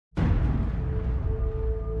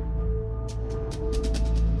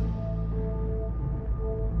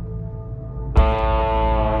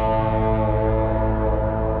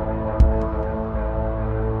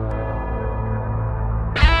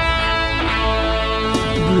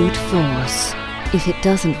brute force. If it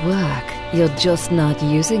doesn't work, you're just not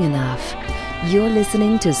using enough. You're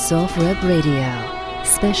listening to Soft Rep Radio,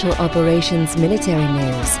 special operations military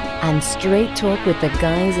news, and straight talk with the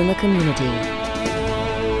guys in the community.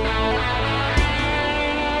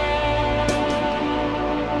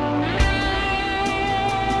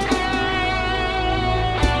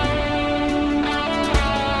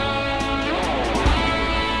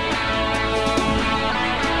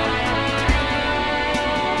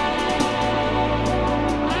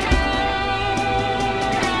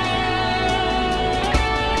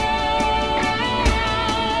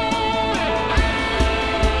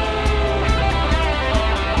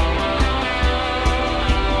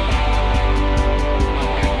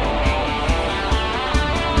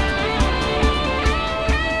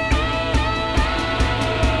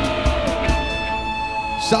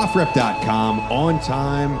 SoftRep.com, on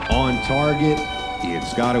time, on target. Ian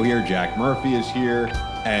Scotto here, Jack Murphy is here,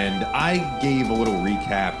 and I gave a little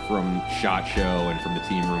recap from SHOT Show and from the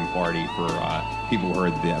Team Room Party for people who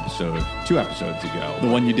heard the episode 2 episodes ago. The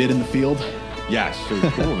one you did in the field? Yes, it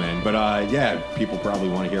was cool, man. But yeah, people probably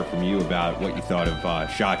want to hear from you about what you thought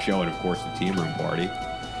of SHOT Show and, of course, the Team Room Party.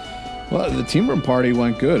 Well, the Team Room Party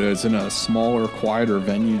went good. It was in a smaller, quieter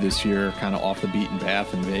venue this year, kind of off the beaten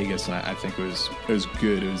path in Vegas, and I think it was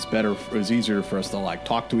good. It was better. It was easier for us to like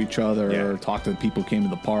talk to each other, talk to the people who came to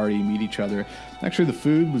the party, meet each other. Actually, the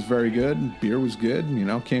food was very good. Beer was good. You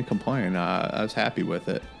know, can't complain. I was happy with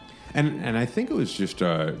it. And I think it was just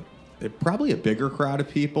probably a bigger crowd of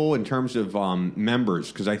people in terms of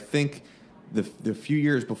members, because I think the few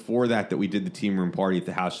years before that we did the Team Room Party at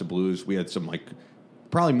the House of Blues, we had some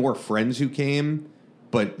probably more friends who came,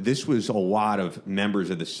 but this was a lot of members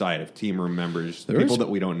of the site, of Team Room members, people that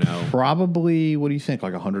we don't know. Probably, what do you think,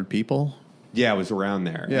 like 100 people? Yeah, it was around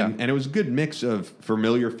there. Yeah. And it was a good mix of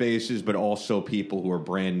familiar faces, but also people who are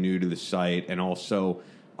brand new to the site. And also,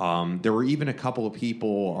 there were even a couple of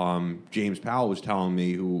people, James Powell was telling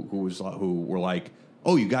me, who were like,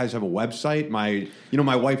 oh, you guys have a website? My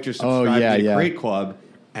wife just subscribed to the Crate Club.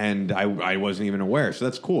 And I wasn't even aware. So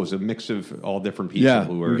that's cool. It's a mix of all different people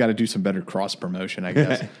who are... we got to do some better cross-promotion, I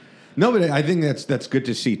guess. No, but I think that's good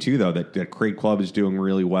to see, too, though, that Crate Club is doing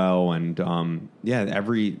really well. And,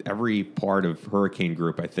 every part of Hurricane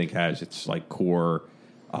Group, I think, has its, core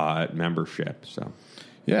membership. So,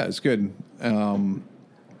 yeah, it's good. The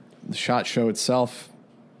SHOT Show itself...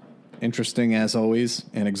 interesting as always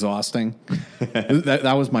and exhausting.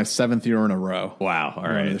 that was my 7th year in a row. Wow. All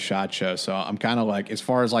right. The SHOT Show. So I'm kind of as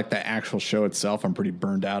far as the actual show itself, I'm pretty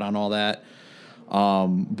burned out on all that.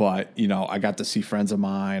 But I got to see friends of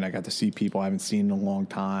mine. I got to see people I haven't seen in a long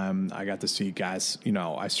time. I got to see guys,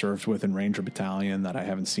 I served with in Ranger Battalion that I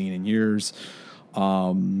haven't seen in years.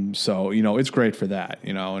 So, it's great for that,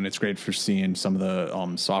 and it's great for seeing some of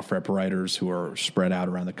the soft rep writers who are spread out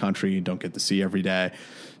around the country and don't get to see every day.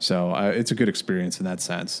 So it's a good experience in that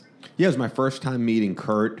sense. Yeah, it was my first time meeting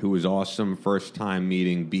Kurt, who was awesome. First time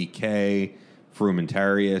meeting BK,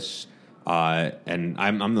 Frumentarius. And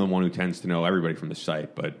I'm the one who tends to know everybody from the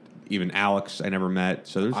site, but even Alex I never met.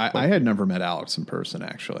 So I had never met Alex in person,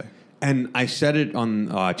 actually. And I said it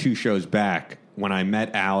on 2 shows back. When I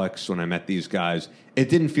met Alex, when I met these guys, it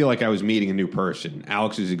didn't feel like I was meeting a new person.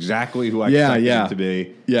 Alex is exactly who I expected him to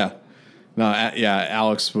be. Yeah. No,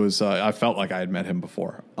 Alex was, I felt like I had met him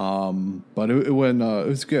before. But it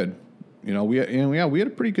was good. We had a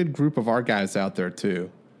pretty good group of our guys out there, too.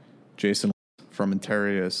 Jason from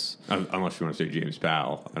Interius. Unless you want to say James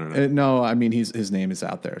Powell. I don't know. No, I mean, his name is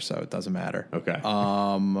out there, so it doesn't matter. Okay.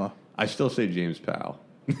 I still say James Powell.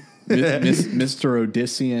 Mr.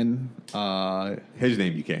 Odyssean. His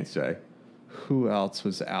name you can't say. Who else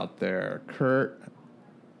was out there? Kurt,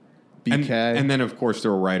 BK. And then, of course,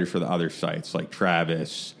 there were writers for the other sites, like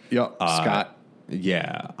Travis. Yep, Scott.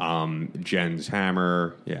 Yeah. Jen's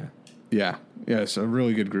Hammer. Yeah. Yeah. Yeah, so a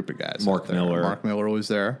really good group of guys. Mark Miller. Mark Miller was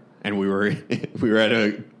there. And we were at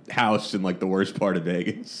a house in, the worst part of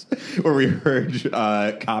Vegas where we heard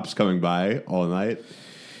cops coming by all night.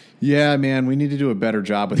 Yeah, man, we need to do a better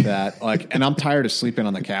job with that. And I'm tired of sleeping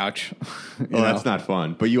on the couch. Well, that's not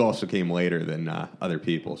fun. But you also came later than other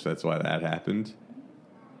people, so that's why that happened.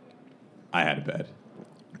 I had a bed.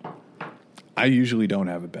 I usually don't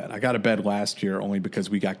have a bed. I got a bed last year only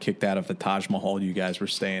because we got kicked out of the Taj Mahal you guys were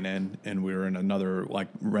staying in, and we were in another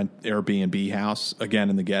rent Airbnb house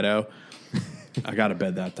again in the ghetto. I got a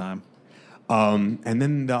bed that time. And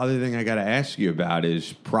then the other thing I got to ask you about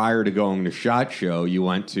is prior to going to SHOT Show, you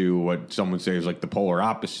went to what some would say is the polar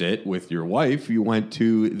opposite with your wife. You went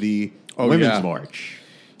to the Women's March.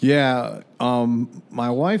 Yeah. My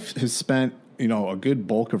wife has spent, a good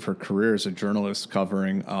bulk of her career as a journalist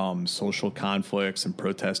covering social conflicts and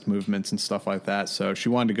protest movements and stuff like that. So she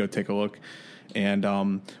wanted to go take a look.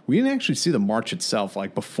 And we didn't actually see the march itself.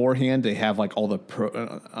 Like beforehand, they have like all the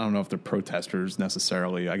I don't know if they're protesters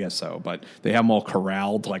necessarily. I guess so, but they have them all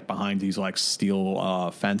corralled like behind these like steel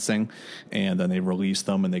fencing, and then they release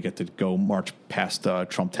them and they get to go march past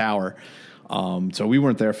Trump Tower. So we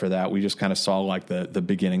weren't there for that. We just kind of saw like the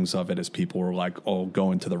beginnings of it as people were like all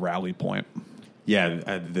going to the rally point.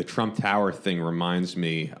 Yeah, the Trump Tower thing reminds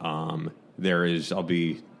me. There is, I'll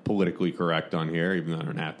be politically correct on here, even though I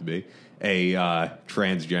don't have to be, a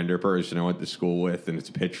transgender person I went to school with, and it's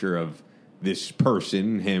a picture of this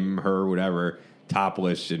person, him, her, whatever,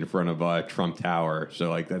 topless in front of Trump Tower. So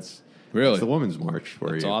like that's the Women's March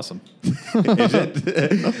for you. That's awesome. Is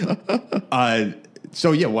it?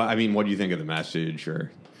 So yeah, what do you think of the message?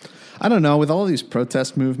 Or I don't know. With all these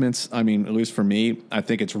protest movements, I mean, at least for me, I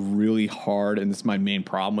think it's really hard, and this is my main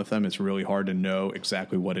problem with them. It's really hard to know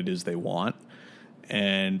exactly what it is they want.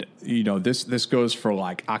 And, this goes for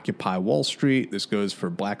like Occupy Wall Street. This goes for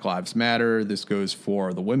Black Lives Matter. This goes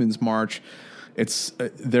for the Women's March.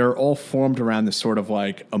 They're all formed around this sort of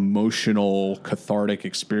like emotional, cathartic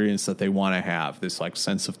experience that they want to have, this like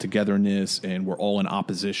sense of togetherness, and we're all in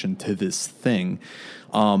opposition to this thing.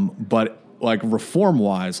 But like reform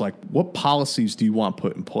wise, like what policies do you want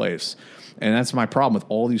put in place? And that's my problem with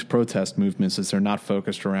all these protest movements, is they're not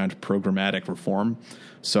focused around programmatic reform.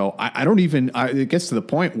 So it gets to the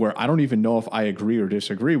point where I don't even know if I agree or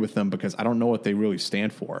disagree with them, because I don't know what they really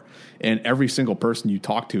stand for. And every single person you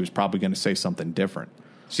talk to is probably going to say something different.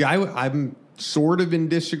 See, I'm sort of in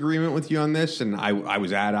disagreement with you on this, and I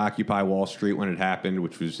was at Occupy Wall Street when it happened,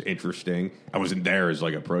 which was interesting. I wasn't there as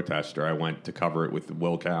like a protester. I went to cover it with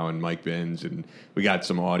Will Cow and Mike Binns, and we got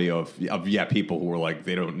some audio of people who were like,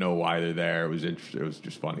 they don't know why they're there. It was interesting. It was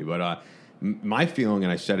just funny. But my feeling,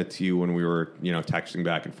 and I said it to you when we were texting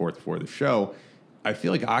back and forth before the show, I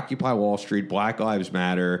feel like Occupy Wall Street, Black Lives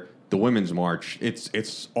Matter, the Women's March,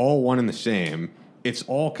 it's all one and the same. It's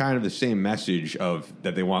all kind of the same message of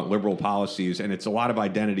that they want liberal policies, and it's a lot of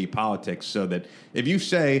identity politics. So that if you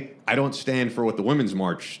say, I don't stand for what the Women's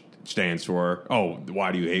March stands for, oh,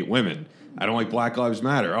 why do you hate women? I don't like Black Lives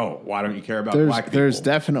Matter. Oh, why don't you care about black people? There's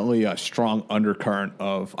definitely a strong undercurrent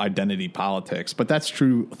of identity politics, but that's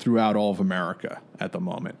true throughout all of America at the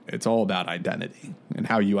moment. It's all about identity and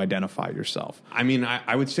how you identify yourself. I mean,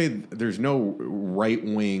 I would say there's no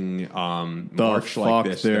right-wing march like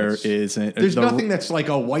this. There isn't. There's nothing that's like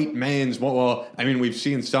a white man's... Well, I mean, we've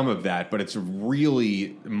seen some of that, but it's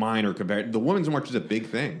really minor compared... The Women's March is a big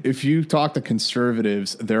thing. If you talk to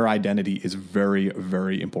conservatives, their identity is very,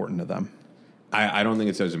 very important to them. I don't think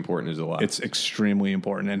it's as important as the left. It's extremely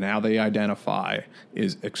important, and how they identify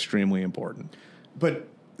is extremely important. But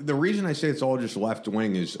the reason I say it's all just left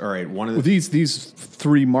wing is, all right, one of the... These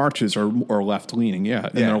three marches are left leaning, and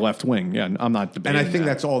they're left wing. Yeah, I'm not debating. And I think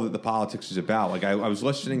that's all that the politics is about. Like I was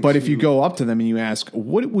listening. But if you go up to them and you ask,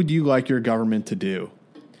 what would you like your government to do?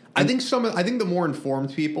 I think the more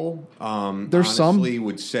informed people, honestly,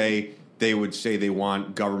 would say. They would say they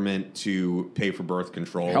want government to pay for birth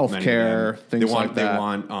control, healthcare, things like that. They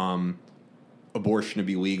want abortion to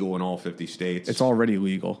be legal in all 50 states. It's already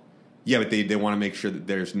legal. Yeah, but they want to make sure that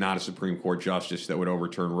there's not a Supreme Court justice that would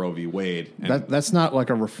overturn Roe v. Wade. That's not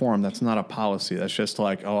like a reform. That's not a policy. That's just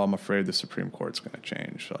like, oh, I'm afraid the Supreme Court's going to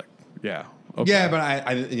change. Like, yeah, okay. Yeah, but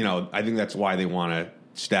I think that's why they want to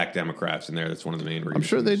stack Democrats in there. That's one of the main reasons. I'm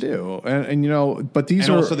sure they do, and but these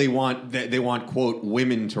and are also they want quote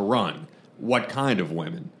women to run. What kind of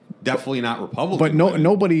women? Definitely not Republican. But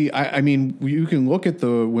nobody. I mean, you can look at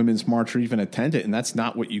the Women's March or even attend it, and that's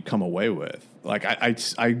not what you come away with. Like I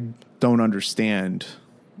don't understand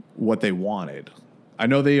what they wanted. I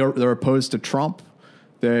know they're opposed to Trump.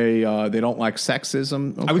 They don't like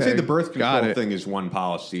sexism. Okay, I would say the birth control thing is one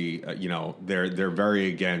policy. They're very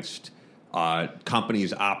against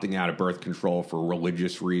companies opting out of birth control for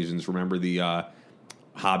religious reasons. Remember the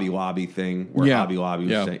Hobby Lobby thing, where Hobby Lobby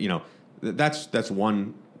was saying, that's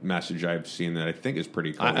one message I've seen that I think is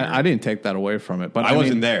pretty cool. I didn't take that away from it, but I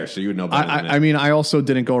wasn't there, so you would know better than I mean, I also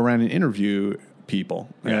didn't go around and interview people,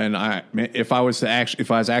 and if I was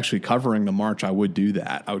actually covering the march, I would do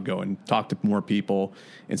that. I would go and talk to more people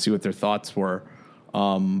and see what their thoughts were.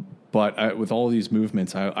 But with all these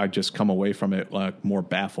movements, I just come away from it like more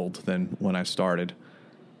baffled than when I started.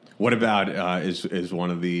 What about is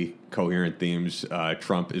one of the coherent themes?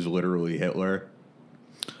 Trump is literally Hitler.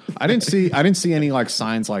 I didn't see any like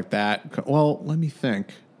signs like that. Well, let me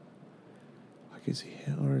think. Like, is he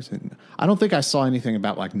Hitler? Is it? I don't think I saw anything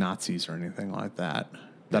about like Nazis or anything like that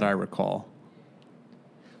I recall.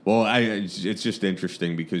 Well, it's just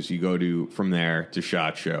interesting because you go from there to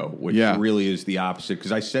SHOT Show, which really is the opposite.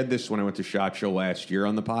 Because I said this when I went to SHOT Show last year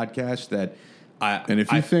on the podcast that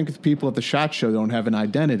if you think the people at the SHOT Show don't have an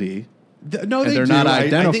identity, they're not identifying.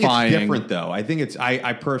 I think it's different, though. I think it's.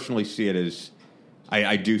 I personally see it as.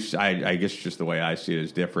 I guess just the way I see it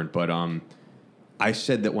is different. But I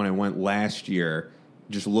said that when I went last year,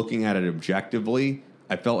 just looking at it objectively,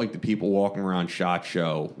 I felt like the people walking around SHOT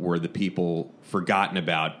Show were the people forgotten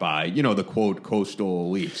about by, the quote coastal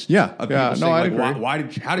elites. Yeah, I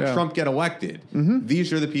agree. How did Trump get elected? Mm-hmm.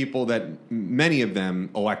 These are the people that many of them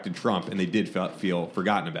elected Trump, and they did feel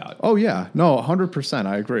forgotten about. Oh yeah, no, 100%,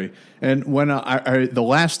 I agree. And when the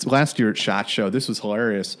last year at SHOT Show, this was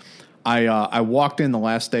hilarious. I walked in the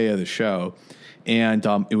last day of the show. And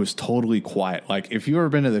it was totally quiet. Like, if you've ever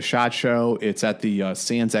been to the SHOT Show, it's at the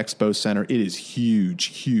Sands Expo Center. It is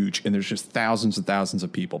huge. And there's just thousands and thousands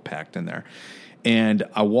of people packed in there. And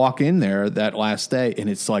I walk in there that last day, and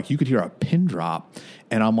it's like you could hear a pin drop.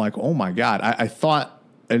 And I'm like, oh, my God. I thought,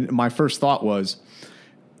 and my first thought was,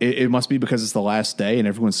 it must be because it's the last day and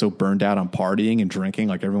everyone's so burned out on partying and drinking.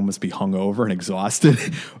 Like, everyone must be hungover and exhausted.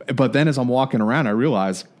 But then as I'm walking around, I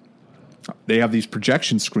realize they have these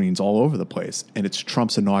projection screens all over the place, and it's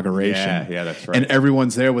Trump's inauguration. Yeah, that's right. And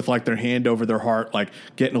everyone's there with like their hand over their heart, like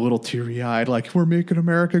getting a little teary-eyed, like we're making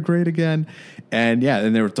America great again. And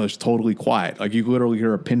and they were just totally quiet. Like you literally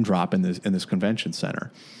hear a pin drop in this convention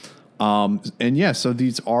center. So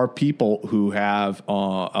these are people who have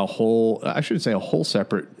a whole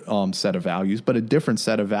separate set of values, but a different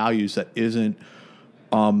set of values that isn't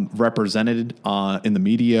represented in the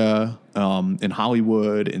media, in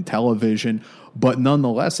Hollywood, in television, but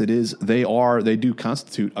nonetheless, they do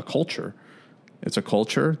constitute a culture. It's a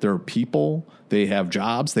culture. There are people. They have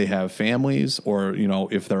jobs. They have families, or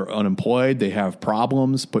if they're unemployed, they have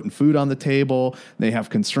problems putting food on the table. They have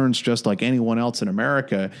concerns just like anyone else in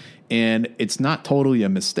America, and it's not totally a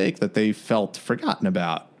mistake that they felt forgotten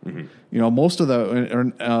about. Mm-hmm. Most of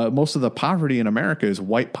the poverty in America is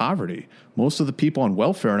white poverty. Most of the people on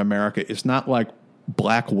welfare in America is not like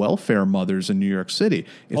black welfare mothers in New York City.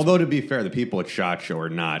 Although, to be fair, the people at SHOT Show are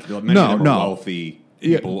not. Many of them are wealthy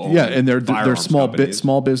people. And they're small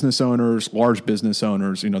business owners, large business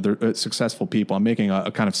owners. They're successful people. I'm making a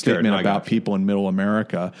kind of statement about people in Middle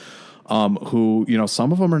America. Who,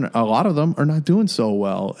 some of them a lot of them are not doing so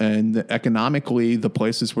well. And economically, the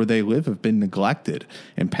places where they live have been neglected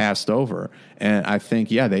and passed over. And I think,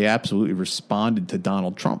 they absolutely responded to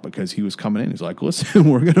Donald Trump because he was coming in. He's like, listen,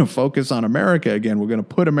 we're going to focus on America again. We're going to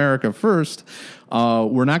put America first.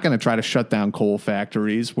 We're not going to try to shut down coal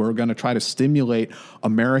factories. We're going to try to stimulate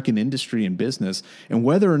American industry and business. And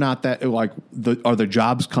whether or not that, are the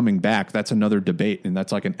jobs coming back, that's another debate. And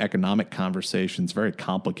that's like an economic conversation. It's very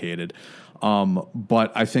complicated.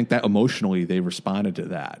 But I think that emotionally they responded to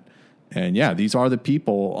that. And these are the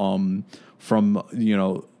people from,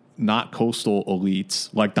 not coastal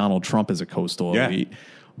elites, like Donald Trump is a coastal elite.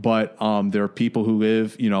 But there are people who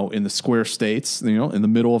live, in the square states, in the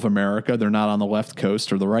middle of America. They're not on the left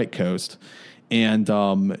coast or the right coast. And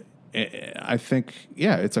I think,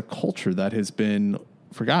 it's a culture that has been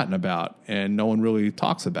forgotten about and no one really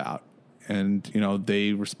talks about. And,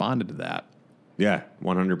 they responded to that. Yeah,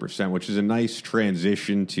 100%, which is a nice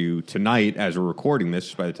transition to tonight as we're recording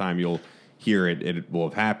this. By the time you'll hear it, it will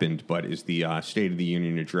have happened, but is the State of the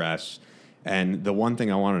Union address. And the one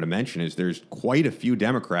thing I wanted to mention is there's quite a few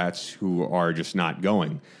Democrats who are just not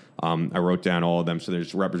going. I wrote down all of them. So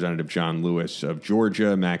there's Representative John Lewis of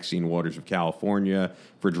Georgia, Maxine Waters of California,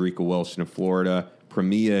 Frederica Wilson of Florida,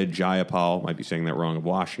 Pramila Jayapal, might be saying that wrong, of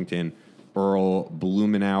Washington, Earl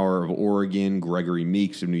Blumenauer of Oregon, Gregory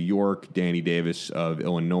Meeks of New York, Danny Davis of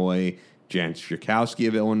Illinois, Jan Schakowsky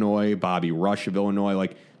of Illinois, Bobby Rush of Illinois.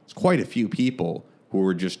 Like, it's quite a few people who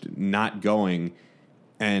are just not going.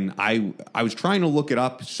 And I was trying to look it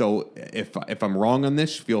up, so if I'm wrong on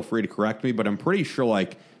this, feel free to correct me, but I'm pretty sure,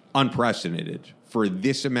 unprecedented for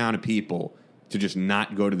this amount of people to just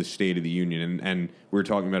not go to the State of the Union. And we were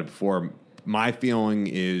talking about it before. My feeling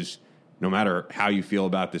is no matter how you feel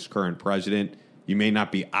about this current president, you may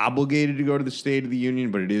not be obligated to go to the State of the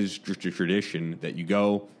Union, but it is just a tradition that you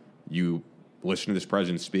go, you listen to this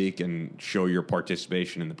president speak and show your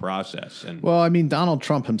participation in the process. And Donald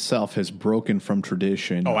Trump himself has broken from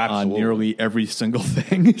tradition on nearly every single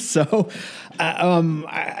thing. So,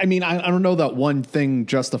 I don't know that one thing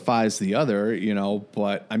justifies the other,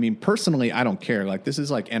 but personally, I don't care. This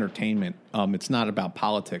is like entertainment. It's not about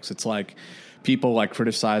politics. It's like people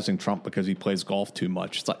criticizing Trump because he plays golf too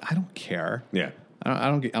much. It's like, I don't care. Yeah.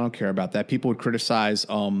 I don't care about that. People would criticize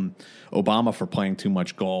Obama for playing too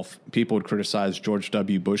much golf. People would criticize George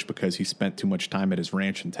W. Bush because he spent too much time at his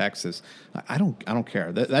ranch in Texas. I don't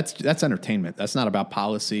care. That's entertainment. That's not about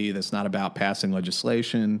policy. That's not about passing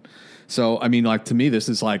legislation. So I mean, like, to me, this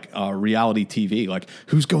is like reality TV. Like,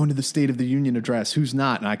 who's going to the State of the Union address? Who's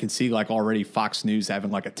not? And I can see like already Fox News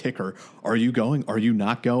having like a ticker. Are you going? Are you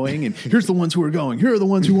not going? And here's the ones who are going. Here are the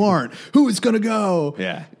ones who aren't. Who is going to go?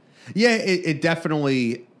 Yeah. Yeah, it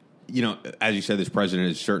definitely, as you said, this president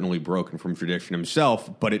is certainly broken from tradition himself,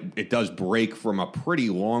 but it does break from a pretty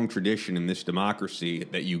long tradition in this democracy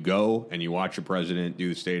that you go and you watch a president do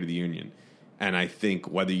the State of the Union. And I think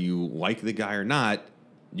whether you like the guy or not,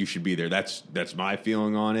 you should be there. That's my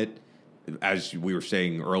feeling on it. As we were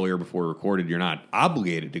saying earlier before we recorded, you're not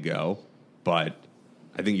obligated to go, but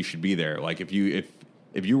I think you should be there. Like, if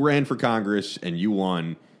you ran for Congress and you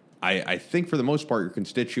won, I think for the most part, your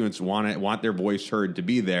constituents want their voice heard to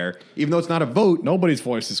be there, even though it's not a vote. Nobody's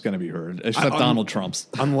voice is going to be heard, except Donald Trump's.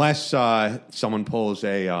 Unless someone pulls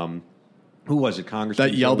a, who was it, Congressman?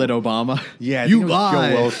 That yelled at Obama? Yeah, you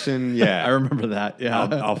lie. Joe Wilson, yeah. I remember that, yeah.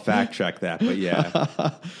 I'll fact check that, but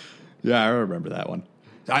yeah. Yeah, I remember that one.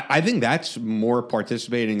 I think that's more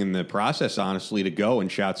participating in the process, honestly, to go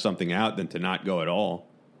and shout something out than to not go at all.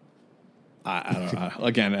 I don't know.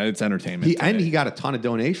 Again, it's entertainment. He got a ton of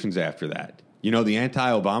donations after that. The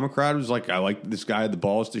anti-Obama crowd was like, I like this guy had the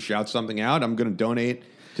balls to shout something out. I'm going to donate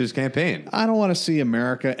to his campaign. I don't want to see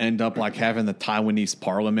America end up like having the Taiwanese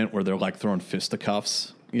parliament where they're like throwing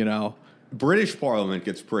fisticuffs, British parliament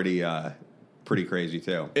gets pretty crazy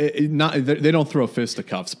too. They don't throw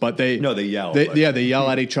fisticuffs, but they yell. They yell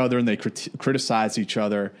at each other and they criticize each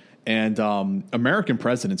other. And American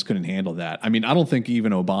presidents couldn't handle that. I mean, I don't think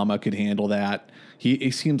even Obama could handle that.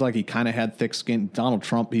 He seems like he kind of had thick skin. Donald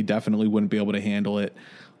Trump, he definitely wouldn't be able to handle it.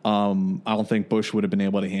 I don't think Bush would have been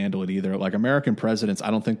able to handle it either. Like, American presidents,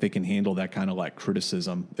 I don't think they can handle that kind of like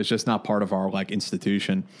criticism. It's just not part of our like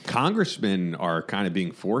institution. Congressmen are kind of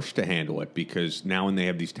being forced to handle it because now when they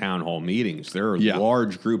have these town hall meetings, there are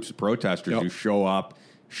large groups of protesters who show up,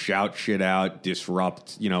 shout shit out,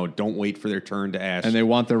 disrupt, don't wait for their turn to ask. And they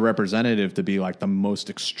want their representative to be like the most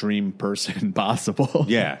extreme person possible.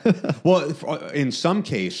 Yeah. Well, in some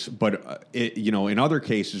case, but, in other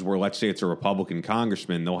cases where, let's say it's a Republican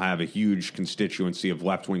congressman, they'll have a huge constituency of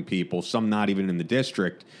left-wing people, some not even in the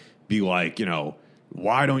district, be like,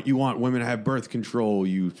 why don't you want women to have birth control,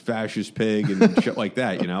 you fascist pig, and shit like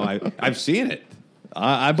that, I've seen it.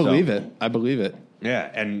 I believe it. I believe it.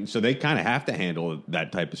 Yeah, and so they kind of have to handle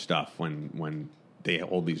that type of stuff when they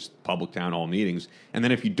hold these public town hall meetings. And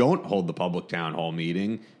then if you don't hold the public town hall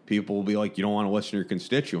meeting, people will be like, you don't want to listen to your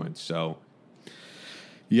constituents. So,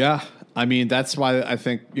 yeah, I mean, that's why I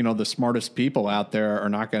think, the smartest people out there are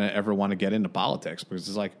not going to ever want to get into politics because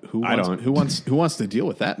it's like, who wants to deal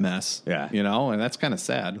with that mess? Yeah. And that's kind of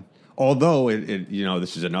sad. Although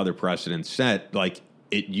this is another precedent set. Like,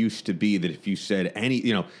 it used to be that if you said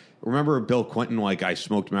remember Bill Clinton, like, I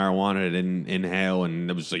smoked marijuana, I didn't inhale,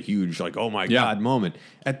 and it was a huge, like, oh my God moment.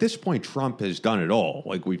 At this point, Trump has done it all.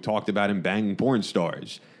 Like, we've talked about him banging porn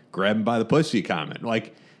stars, grab him by the pussy comment.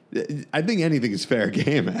 Like, I think anything is fair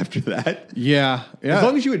game after that. Yeah. As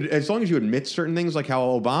long as you admit certain things, like how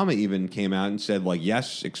Obama even came out and said, like,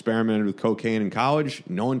 yes, experimented with cocaine in college.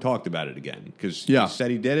 No one talked about it again because he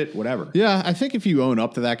said he did it, whatever. Yeah, I think if you own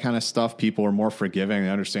up to that kind of stuff, people are more forgiving. They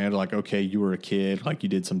understand, like, okay, you were a kid, like, you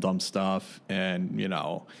did some dumb stuff, and,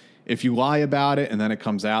 if you lie about it and then it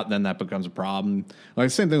comes out, then that becomes a problem.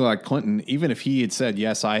 Like, same thing like Clinton. Even if he had said,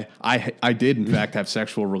 yes, I did, in fact, have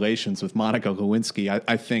sexual relations with Monica Lewinsky,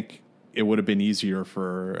 I think it would have been easier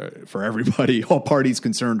for everybody, all parties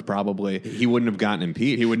concerned, probably. He wouldn't have gotten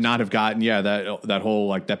impeached. He would not have gotten, that whole,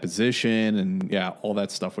 like, deposition and, all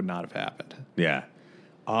that stuff would not have happened. Yeah.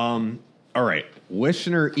 All right.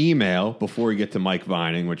 Listener email before we get to Mike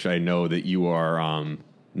Vining, which I know that you are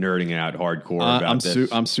nerding out hardcore about this.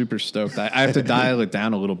 I'm super stoked. I have to dial it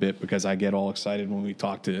down a little bit because I get all excited when we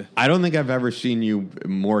talk to. I don't think I've ever seen you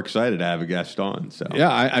more excited to have a guest on. So yeah,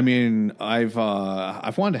 I mean, I've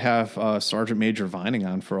wanted to have Sergeant Major Vining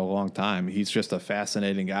on for a long time. He's just a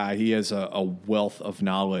fascinating guy. He has a wealth of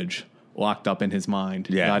knowledge locked up in his mind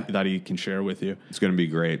that he can share with you. It's going to be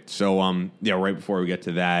great. So, right before we get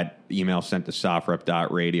to that, email sent to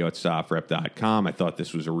sofrep.radio@sofrep.com. I thought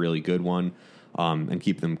this was a really good one. And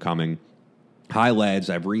keep them coming. Hi, lads.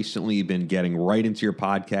 I've recently been getting right into your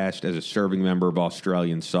podcast as a serving member of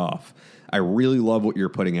Australian SOF. I really love what you're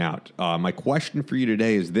putting out. My question for you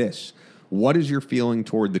today is this. What is your feeling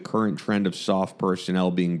toward the current trend of soft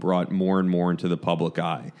personnel being brought more and more into the public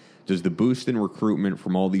eye? Does the boost in recruitment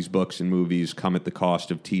from all these books and movies come at the cost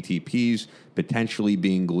of TTPs potentially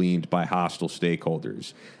being gleaned by hostile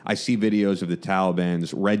stakeholders? I see videos of the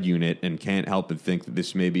Taliban's Red Unit and can't help but think that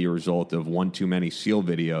this may be a result of one too many SEAL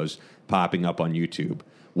videos popping up on YouTube.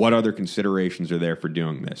 What other considerations are there for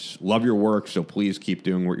doing this? Love your work, so please keep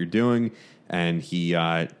doing what you're doing. And he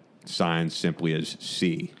signs simply as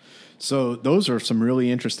C. So those are some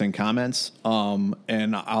really interesting comments,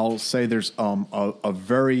 and I'll say there's a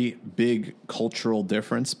very big cultural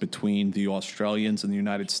difference between the Australians and the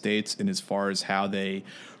United States in as far as how they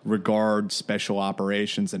regard special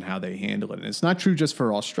operations and how they handle it. And it's not true just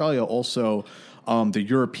for Australia, also the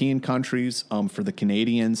European countries, for the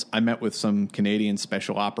Canadians. I met with some Canadian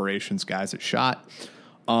special operations guys at SHOT.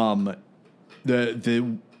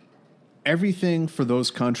 Everything for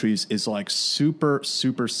those countries is like super,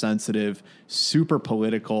 super sensitive, super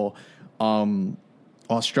political.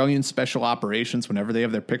 Australian special operations, whenever they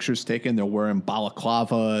have their pictures taken, they're wearing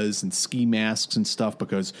balaclavas and ski masks and stuff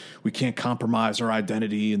because we can't compromise our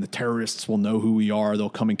identity and the terrorists will know who we are. They'll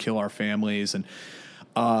come and kill our families. And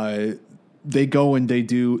they go and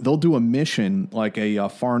they'll do a mission, like a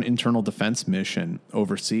foreign internal defense mission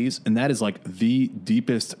overseas. And that is like the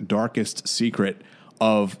deepest, darkest secret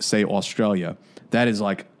of, say, Australia. That is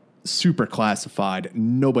like super classified.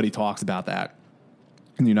 Nobody talks about that.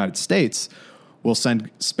 In the United States, we'll send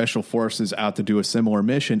special forces out to do a similar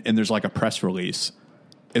mission, and there's like a press release.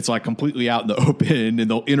 It's like completely out in the open, and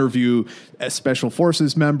they'll interview special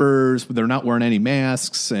forces members. They're not wearing any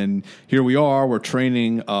masks, and here we are. We're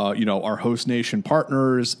training, our host nation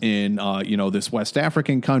partners in, this West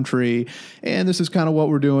African country, and this is kind of what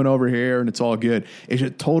we're doing over here, and it's all good. It's a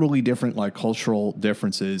totally different, like, cultural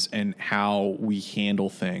differences in how we handle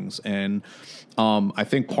things, and I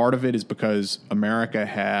think part of it is because America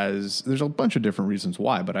there's a bunch of different reasons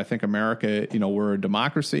why, but I think America, we're a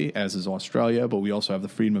democracy, as is Australia, but we also have the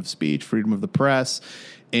freedom of speech, freedom of the press,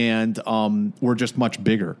 and we're just much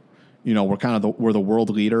bigger. We're the world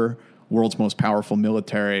leader, world's most powerful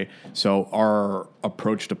military, so our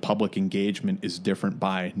approach to public engagement is different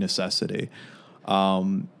by necessity.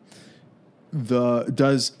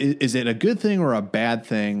 Is it a good thing or a bad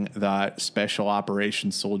thing that special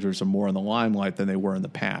operations soldiers are more in the limelight than they were in the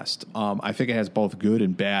past? I think it has both good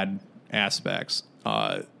and bad aspects.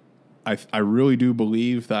 I really do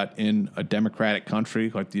believe that in a democratic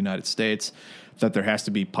country like the United States, that there has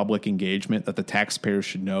to be public engagement, that the taxpayers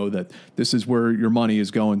should know that this is where your money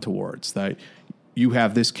is going towards, that you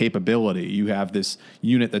have this capability. You have this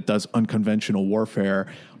unit that does unconventional warfare.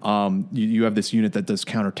 You have this unit that does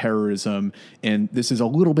counterterrorism. And this is a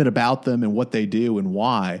little bit about them and what they do and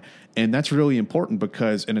why. And that's really important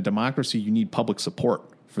because in a democracy, you need public support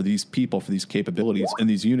for these people, for these capabilities. And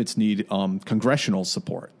these units need congressional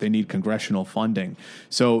support. They need congressional funding.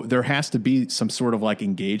 So there has to be some sort of like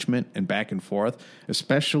engagement and back and forth,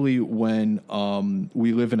 especially when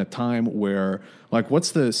we live in a time where, like,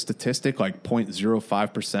 what's the statistic? Like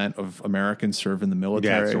 0.05% of Americans serve in the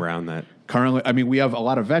military. Yeah, it's around that. Currently, I mean, we have a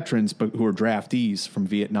lot of veterans, but who are draftees from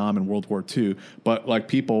Vietnam and World War II. But like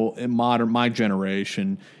people in my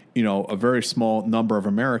generation, a very small number of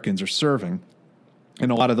Americans are serving.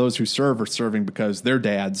 And a lot of those who serve are serving because their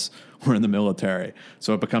dads were in the military.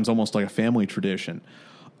 So it becomes almost like a family tradition.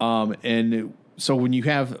 So when you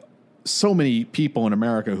have so many people in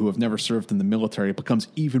America who have never served in the military, it becomes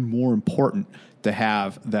even more important to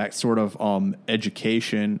have that sort of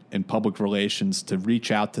education and public relations to reach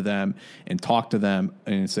out to them and talk to them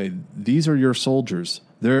and say, these are your soldiers.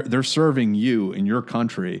 They're serving you in your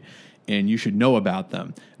country, and you should know about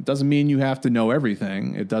them. It doesn't mean you have to know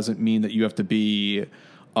everything. It doesn't mean that you have to be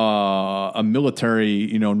a military,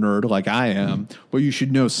 nerd like I am, but you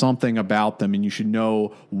should know something about them, and you should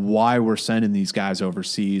know why we're sending these guys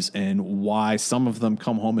overseas and why some of them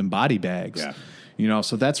come home in body bags. Yeah.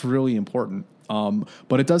 So that's really important.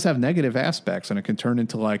 But it does have negative aspects, and it can turn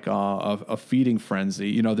into like a feeding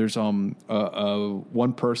frenzy. There's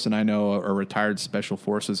one person I know, a retired special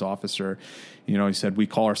forces officer. He said, we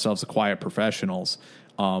call ourselves the quiet professionals.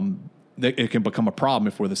 It can become a problem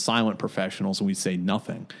if we're the silent professionals and we say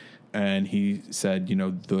nothing. And he said,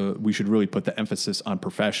 we should really put the emphasis on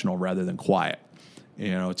professional rather than quiet.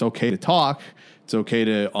 It's okay to talk. It's okay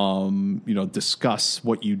to, discuss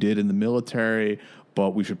what you did in the military,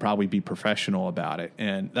 but we should probably be professional about it.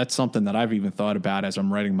 And that's something that I've even thought about as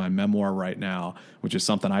I'm writing my memoir right now, which is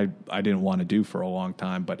something I didn't want to do for a long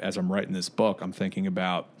time. But as I'm writing this book, I'm thinking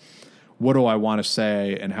about what do I want to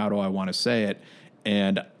say and how do I want to say it.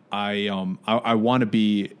 And I want to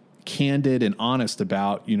be candid and honest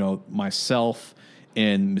about, myself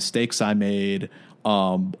and mistakes I made,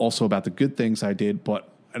 also about the good things I did,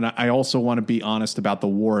 and I also want to be honest about the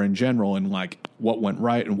war in general and like what went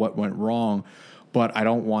right and what went wrong. But I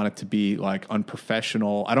don't want it to be like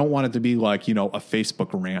unprofessional. I don't want it to be like, a Facebook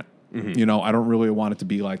rant. Mm-hmm. I don't really want it to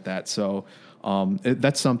be like that. So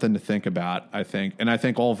that's something to think about, I think. And I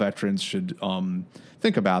think all veterans should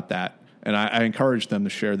think about that. And I encourage them to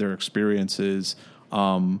share their experiences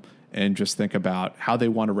and just think about how they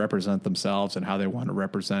want to represent themselves and how they want to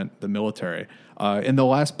represent the military. And the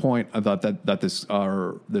last point I thought that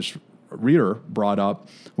this reader brought up,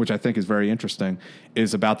 which I think is very interesting,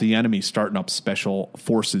 is about the enemy starting up special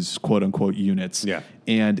forces, quote unquote, units. Yeah.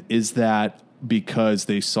 And is that because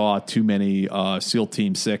they saw too many SEAL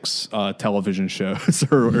Team 6 television shows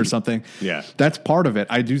or something? Yeah. That's part of it.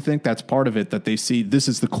 I do think that's part of it, that they see this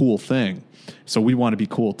is the cool thing. So we want to be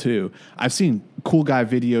cool too. I've seen cool guy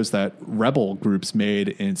videos that rebel groups made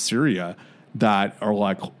in Syria that are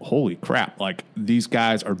like, holy crap, like these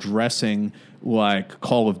guys are dressing like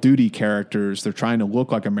Call of Duty characters. They're trying to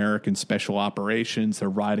look like American special operations. They're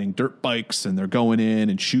riding dirt bikes and they're going in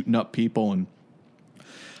and shooting up people. And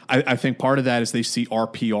I think part of that is they see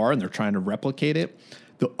RPR and they're trying to replicate it.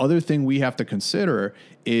 The other thing we have to consider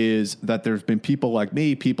is that there's been people like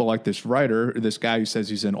me, people like this writer, this guy who says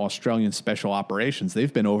he's in Australian special operations.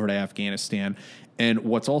 They've been over to Afghanistan. And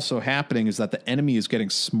what's also happening is that the enemy is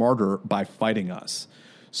getting smarter by fighting us.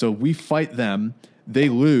 So we fight them, they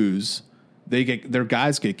lose, their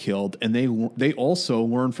guys get killed, and they also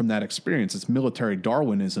learn from that experience. It's military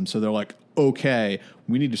Darwinism. So they're like, okay,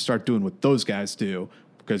 we need to start doing what those guys do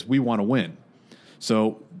because we want to win.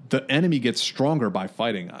 So the enemy gets stronger by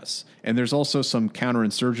fighting us. And there's also some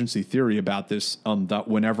counterinsurgency theory about this, that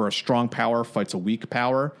whenever a strong power fights a weak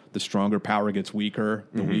power, the stronger power gets weaker,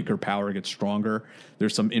 the weaker power gets stronger.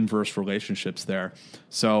 There's some inverse relationships there.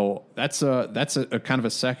 So that's a kind of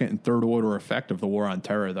a second and third order effect of the war on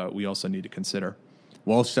terror that we also need to consider.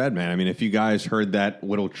 Well said, man. I mean, if you guys heard that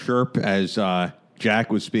little chirp as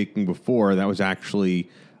Jack was speaking before, that was actually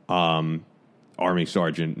Army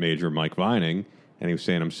Sergeant Major Mike Vining. And he was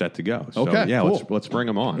saying, I'm set to go. So, okay, yeah, cool. let's bring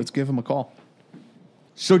him on. Let's give him a call.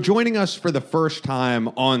 So joining us for the first time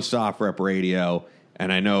on Soft Rep Radio,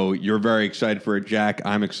 and I know you're very excited for it, Jack.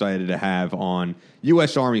 I'm excited to have on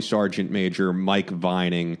U.S. Army Sergeant Major Mike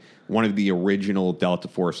Vining, one of the original Delta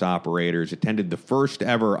Force operators, attended the first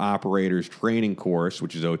ever operators training course,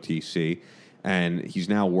 which is OTC, and he's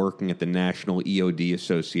now working at the National EOD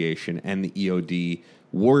Association and the EOD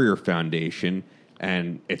Warrior Foundation,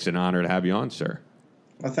 and it's an honor to have you on, sir.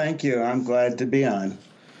 Well, thank you. I'm glad to be on.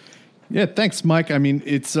 Yeah, thanks, Mike. I mean,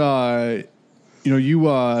 it's just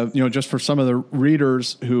for some of the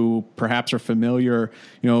readers who perhaps are familiar,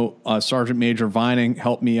 Sergeant Major Vining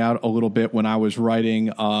helped me out a little bit when I was writing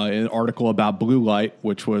an article about Blue Light,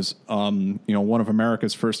 which was one of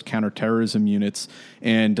America's first counterterrorism units,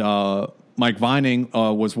 and Mike Vining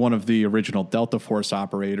was one of the original Delta Force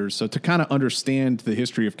operators. So to kind of understand the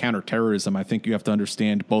history of counterterrorism, I think you have to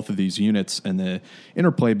understand both of these units and the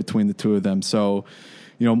interplay between the two of them. So,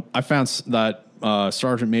 I found that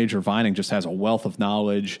Sergeant Major Vining just has a wealth of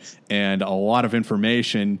knowledge and a lot of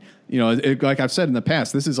information. Like I've said in the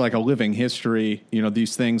past, this is like a living history.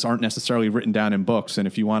 These things aren't necessarily written down in books. And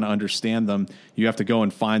if you want to understand them, you have to go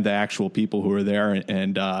and find the actual people who are there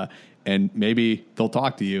and maybe they'll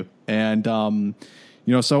talk to you. And,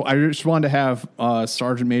 so I just wanted to have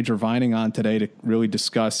Sergeant Major Vining on today to really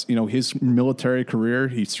discuss, his military career.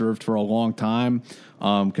 He served for a long time,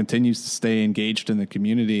 continues to stay engaged in the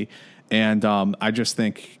community. And I just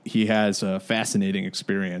think he has a fascinating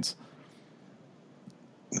experience.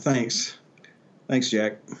 Thanks. Thanks,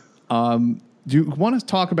 Jack. Do you want to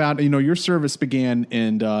talk about, your service began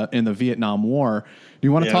in the Vietnam War. Do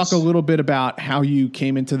you want to talk a little bit about how you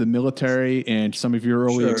came into the military and some of your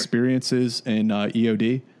early experiences in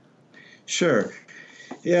EOD? Sure.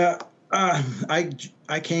 Yeah. I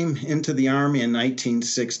came into the Army in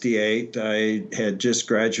 1968. I had just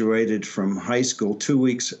graduated from high school. 2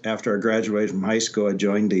 weeks after I graduated from high school, I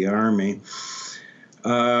joined the Army.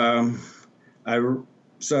 I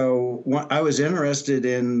was interested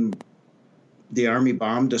in the Army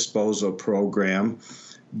bomb disposal program,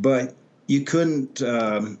 but you couldn't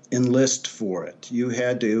enlist for it. You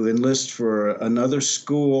had to enlist for another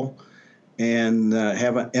school and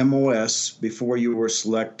have an MOS before you were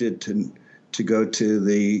selected to go to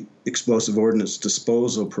the explosive ordnance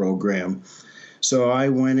disposal program. So I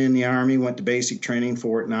went in the Army, went to basic training,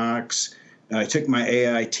 Fort Knox. I took my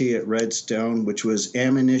AIT at Redstone, which was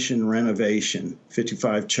ammunition renovation,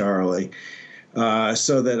 55 Charlie.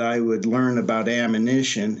 so that I would learn about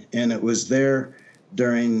ammunition. And it was there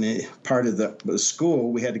during the part of the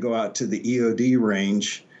school, we had to go out to the EOD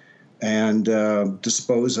range and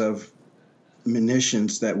dispose of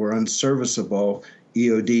munitions that were unserviceable.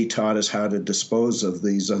 EOD taught us how to dispose of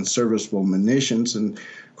these unserviceable munitions. And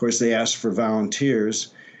of course, they asked for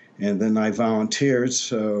volunteers. And then I volunteered.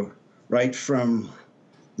 So right from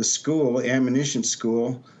the school, ammunition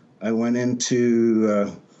school, I went down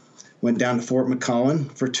to Fort McClellan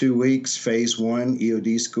for 2 weeks, phase 1,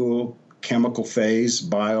 EOD school, chemical phase,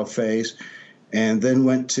 bio phase, and then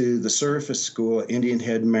went to the surface school, Indian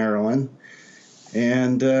Head, Maryland.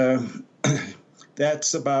 And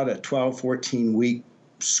that's about a 12, 14-week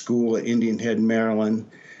school at Indian Head, Maryland.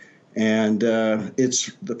 And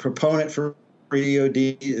it's the proponent for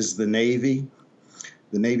EOD is the Navy.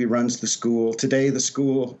 The Navy runs the school. Today, the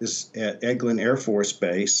school is at Eglin Air Force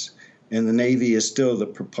Base, and the Navy is still the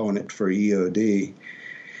proponent for EOD.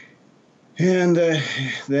 And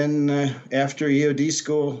then after EOD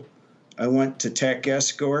school, I went to Tech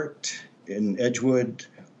Escort in Edgewood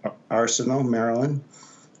Arsenal, Maryland.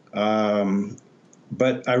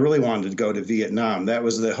 But I really wanted to go to Vietnam. That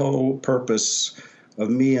was the whole purpose of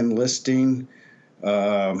me enlisting,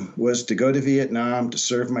 was to go to Vietnam, to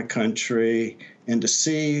serve my country, and to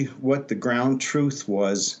see what the ground truth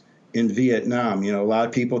was in Vietnam. You know, a lot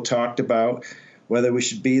of people talked about whether we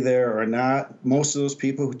should be there or not. Most of those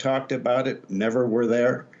people who talked about it never were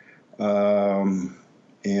there.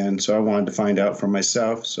 And so I wanted to find out for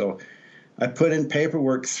myself. So I put in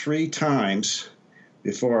paperwork 3 times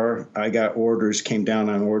before I got orders, came down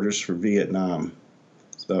on orders for Vietnam.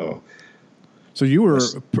 So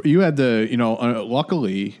you had the,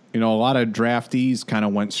 luckily, a lot of draftees kind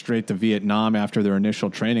of went straight to Vietnam after their initial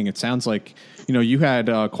training. It sounds like, you had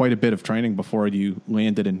quite a bit of training before you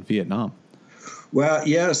landed in Vietnam. Well,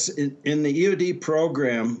 yes, in the EOD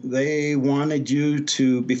program, they wanted you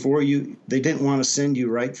to, they didn't want to send you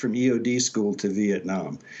right from EOD school to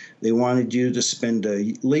Vietnam. They wanted you to spend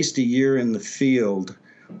at least a year in the field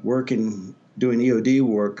doing EOD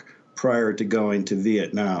work prior to going to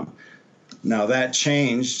Vietnam. Now, that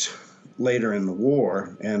changed later in the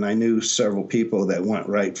war, and I knew several people that went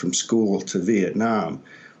right from school to Vietnam,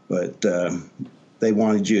 but they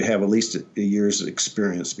wanted you to have at least a year's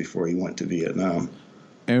experience before you went to Vietnam.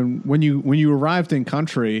 And when you arrived in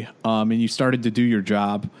country and you started to do your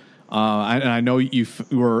job, I know you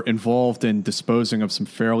were involved in disposing of some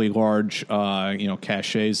fairly large,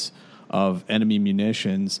 caches of enemy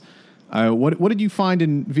munitions. What did you find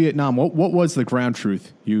in Vietnam? What was the ground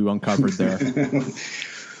truth you uncovered there?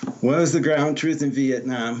 What was the ground truth in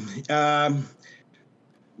Vietnam?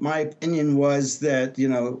 My opinion was that,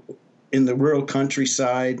 in the rural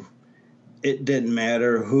countryside, it didn't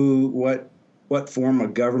matter what form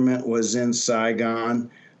of government was in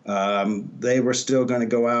Saigon. They were still going to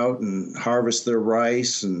go out and harvest their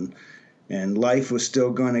rice, and life was still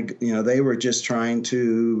going to, they were just trying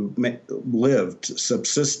to live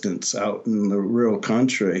subsistence out in the rural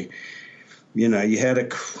country. You had a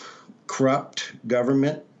corrupt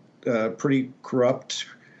government, pretty corrupt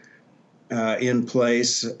in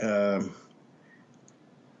place.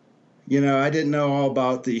 I didn't know all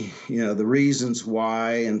about the reasons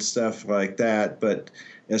why and stuff like that. But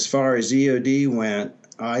as far as EOD went,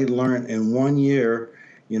 I learned in 1 year,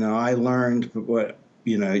 I learned what,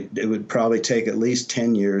 it would probably take at least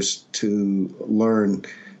 10 years to learn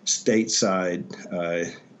stateside.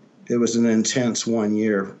 It was an intense 1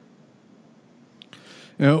 year.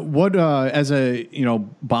 What, as a,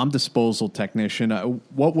 bomb disposal technician,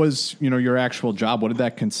 what was, your actual job? What did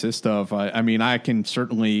that consist of? I can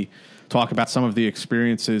certainly talk about some of the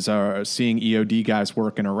experiences seeing EOD guys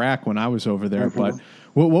work in Iraq when I was over there. Mm-hmm. But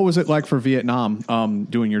what was it like for Vietnam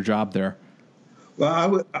doing your job there?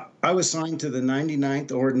 Well, I was assigned to the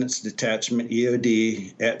 99th Ordnance Detachment,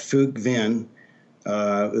 EOD, at Phuc Vinh.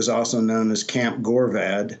 It was also known as Camp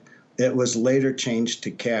Gorvad. It was later changed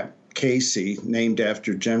to Camp Casey, named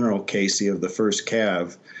after General Casey of the 1st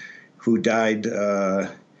Cav, who died,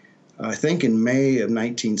 I think in May of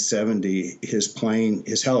 1970,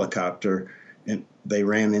 his helicopter, and they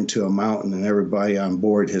ran into a mountain, and everybody on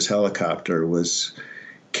board his helicopter was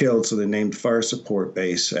killed, so they named Fire Support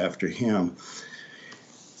Base after him.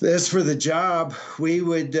 As for the job, we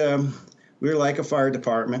were like a fire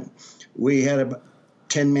department. We had a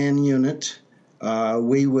 10-man unit.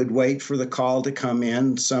 We would wait for the call to come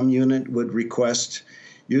in. Some unit would request,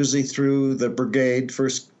 usually through the brigade.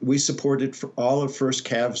 We supported for all of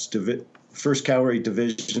 1st Cavalry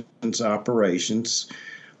Division's operations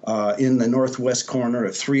in the northwest corner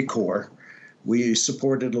of 3 Corps. We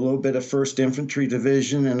supported a little bit of 1st Infantry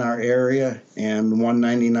Division in our area and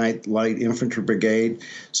 199th Light Infantry Brigade.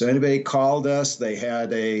 So anybody called us, they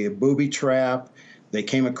had a booby trap, they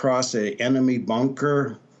came across an enemy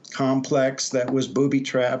bunker complex that was booby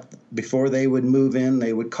trapped. Before they would move in,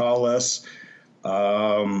 they would call us.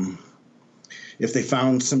 If they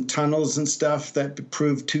found some tunnels and stuff that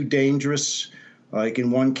proved too dangerous, like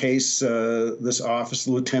in one case, this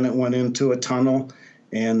officer lieutenant went into a tunnel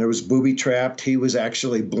and there was booby trapped. He was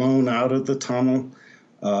actually blown out of the tunnel,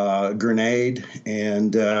 grenade,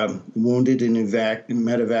 and wounded in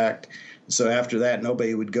medevac. So after that,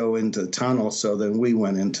 nobody would go into the tunnel. So then we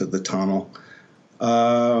went into the tunnel.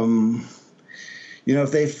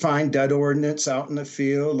 If they find dead ordnance out in the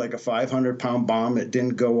field, like a 500-pound bomb that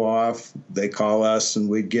didn't go off, they call us and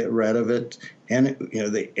we'd get rid of it. And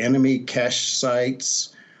the enemy cache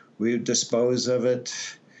sites, we would dispose of it.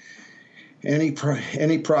 Any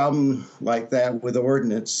problem like that with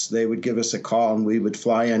ordnance, they would give us a call and we would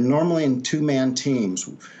fly in, normally in 2-man teams.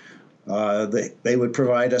 They would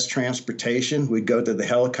provide us transportation. We'd go to the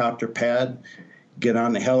helicopter pad, get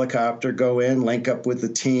on the helicopter, go in, link up with the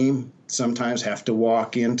team, sometimes have to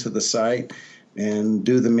walk into the site and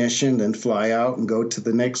do the mission, then fly out and go to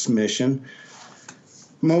the next mission.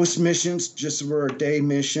 Most missions just were day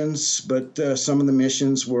missions, but some of the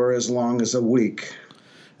missions were as long as a week.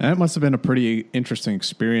 And it must have been a pretty interesting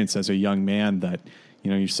experience as a young man that,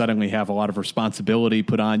 you suddenly have a lot of responsibility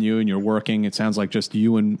put on you and you're working. It sounds like just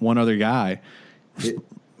you and one other guy.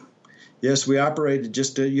 Yes, we operated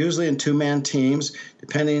just usually in 2-man teams.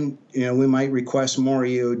 Depending, we might request more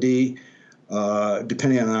EOD.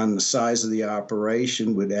 Depending on the size of the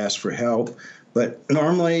operation, we'd ask for help. But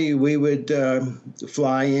normally we would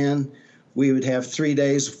fly in. We would have 3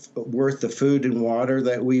 days worth of food and water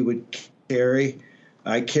that we would carry.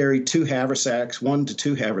 I carried 1 to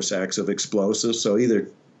 2 haversacks of explosives, so either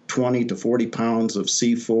 20 to 40 pounds of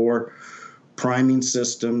C4, priming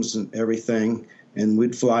systems and everything. And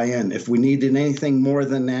we'd fly in. If we needed anything more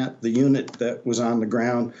than that, the unit that was on the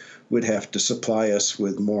ground would have to supply us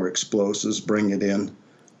with more explosives, bring it in.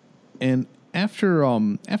 And after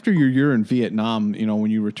your year in Vietnam, when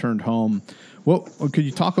you returned home, could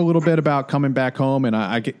you talk a little bit about coming back home? And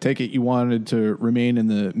I take it you wanted to remain in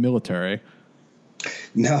the military.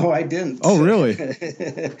 No, I didn't. Oh, really?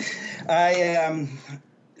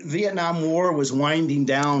 Vietnam War was winding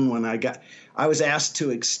down when I was asked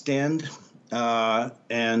to extend.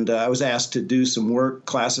 And I was asked to do some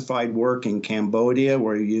classified work in Cambodia,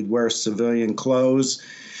 where you'd wear civilian clothes.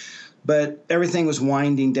 But everything was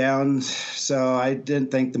winding down, so I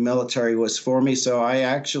didn't think the military was for me. So I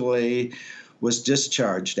actually was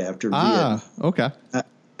discharged after Vietnam. Okay.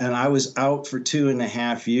 And I was out for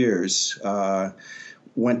 2.5 years.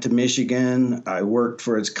 Went to Michigan. I worked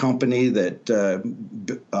for its company that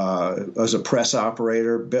was a press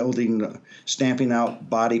operator, stamping out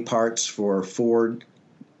body parts for Ford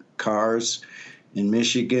cars in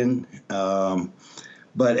Michigan.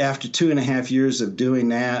 But after 2.5 years of doing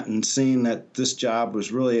that and seeing that this job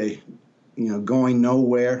was really, going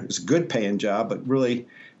nowhere, it was a good paying job, but really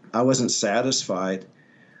I wasn't satisfied.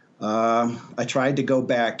 I tried to go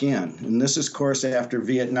back in. And this is, of course, after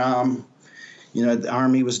Vietnam. The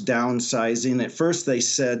Army was downsizing. At first, they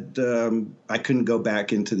said I couldn't go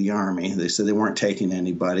back into the Army. They said they weren't taking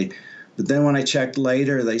anybody. But then when I checked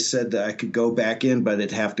later, they said that I could go back in, but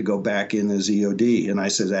I'd have to go back in as EOD. And I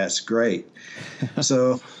said, that's great.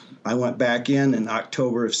 So I went back in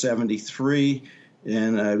October of 1973,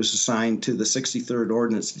 and I was assigned to the 63rd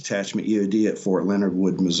Ordnance Detachment EOD at Fort Leonard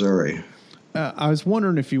Wood, Missouri. I was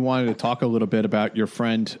wondering if you wanted to talk a little bit about your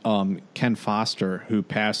friend Ken Foster, who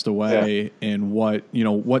passed away, and what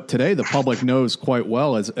today the public knows quite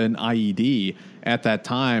well as an IED. At that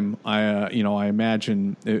time, I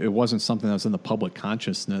imagine it wasn't something that was in the public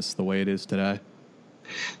consciousness the way it is today.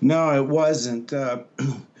 No, it wasn't.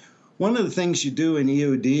 One of the things you do in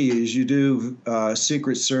EOD is you do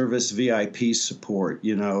Secret Service VIP support.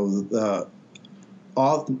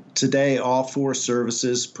 All 4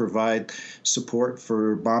 services provide support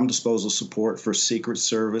for bomb disposal support for Secret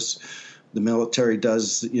Service. The military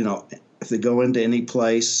does, if they go into any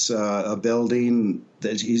place, a building,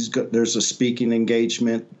 there's a speaking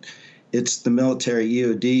engagement. It's the military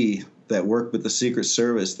EOD that work with the Secret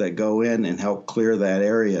Service that go in and help clear that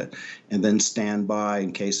area and then stand by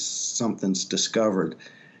in case something's discovered.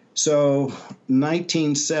 So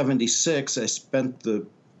 1976, I spent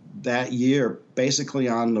that year basically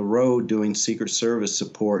on the road doing Secret Service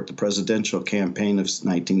support, the presidential campaign of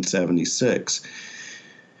 1976.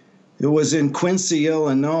 It was in Quincy,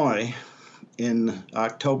 Illinois in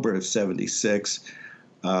October of 76.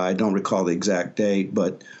 I don't recall the exact date,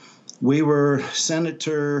 but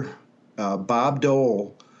Senator Bob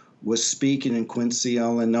Dole was speaking in Quincy,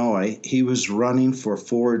 Illinois. He was running for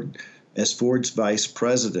Ford as Ford's vice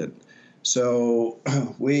president. So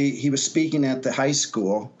he was speaking at the high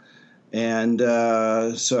school. And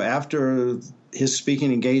so after his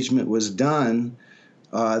speaking engagement was done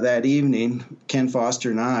that evening, Ken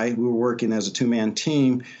Foster and we were working as a two-man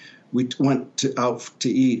team. We went out to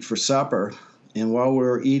eat for supper. And while we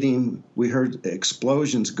were eating, we heard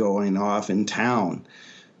explosions going off in town.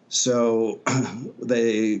 So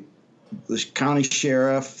the county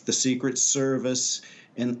sheriff, the Secret Service,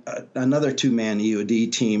 and another two-man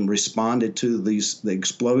EOD team responded to the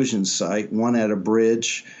explosion site, one at a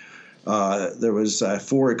bridge. There was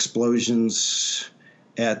 4 explosions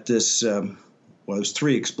at this, it was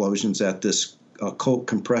 3 explosions at this Colt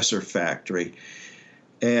compressor factory.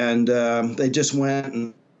 And they just went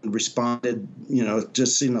and responded,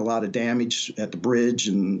 just seeing a lot of damage at the bridge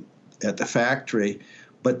and at the factory.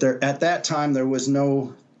 But at that time, there was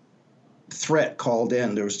no threat called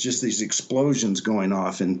in. There was just these explosions going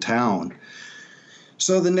off in town.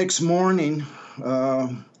 So the next morning,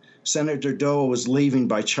 Senator Dole was leaving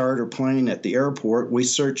by charter plane at the airport. We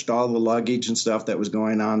searched all the luggage and stuff that was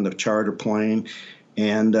going on the charter plane.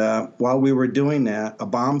 And while we were doing that, a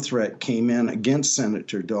bomb threat came in against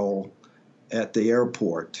Senator Dole at the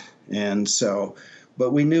airport. And so,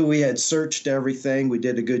 but we knew we had searched everything. We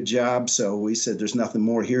did a good job. So we said, there's nothing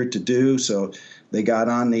more here to do. So they got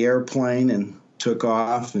on the airplane and took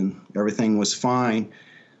off, and everything was fine.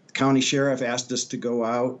 The county sheriff asked us to go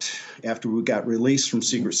out after we got released from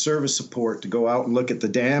Secret Service support to go out and look at the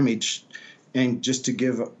damage and just to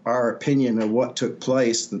give our opinion of what took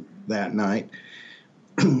place that night.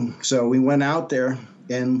 So we went out there,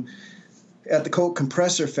 and at the Colt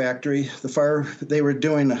compressor factory, they were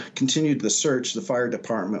continued the search, the fire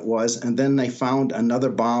department was, and then they found another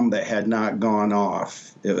bomb that had not gone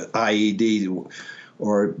off, IED,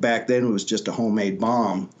 or back then it was just a homemade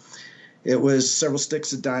bomb. It was several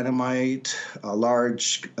sticks of dynamite, a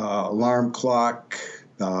large alarm clock,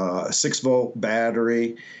 a 6-volt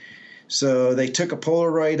battery. So they took a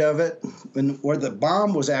Polaroid of it, and where the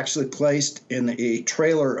bomb was actually placed in a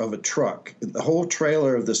trailer of a truck. The whole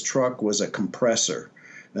trailer of this truck was a compressor.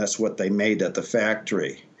 That's what they made at the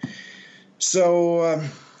factory. So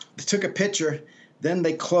they took a picture. Then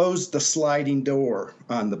they closed the sliding door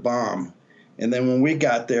on the bomb. And then when we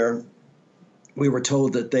got there, we were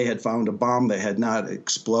told that they had found a bomb that had not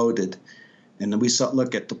exploded. And then we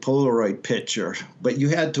look at the Polaroid picture. But you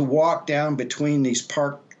had to walk down between these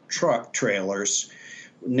parked truck trailers,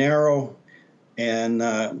 narrow,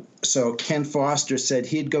 and so Ken Foster said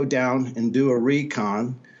he'd go down and do a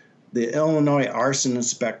recon. The Illinois arson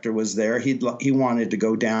inspector was there. He wanted to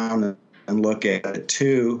go down and look at it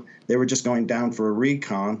too. They were just going down for a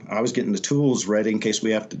recon. I was getting the tools ready in case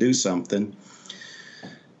we have to do something.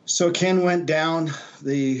 So Ken went down.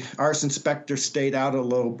 The arson inspector stayed out a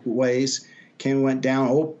little ways. Ken went down,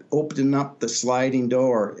 opening up the sliding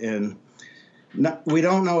door, and we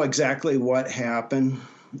don't know exactly what happened,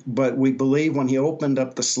 but we believe when he opened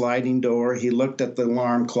up the sliding door, he looked at the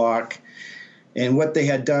alarm clock, and what they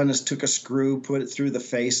had done is took a screw, put it through the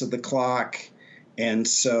face of the clock, and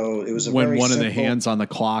so it was a when one of the hands on the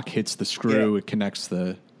clock hits the screw, it connects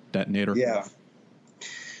the detonator. Yeah,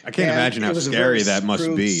 I can't imagine how scary that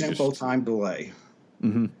must be. Simple time delay.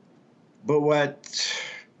 Mm-hmm. But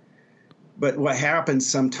what happens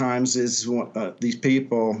sometimes is these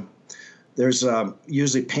people. There's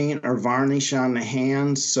usually paint or varnish on the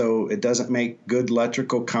hands, so it doesn't make good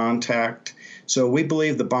electrical contact. So we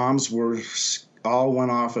believe the bombs all went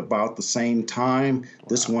off about the same time. Wow.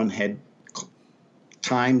 This one had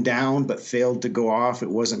timed down but failed to go off. It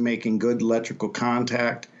wasn't making good electrical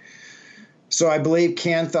contact. So I believe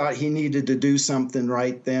Ken thought he needed to do something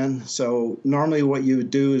right then. So normally what you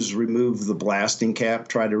would do is remove the blasting cap,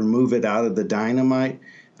 try to remove it out of the dynamite.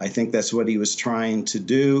 I think that's what he was trying to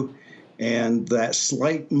do. And that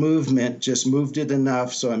slight movement just moved it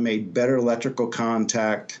enough so it made better electrical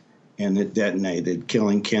contact, and it detonated,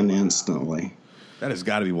 killing Ken instantly. That has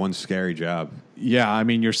got to be one scary job. Yeah, I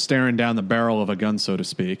mean, you're staring down the barrel of a gun, so to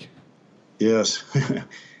speak. Yes.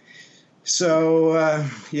 So,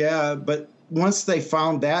 but once they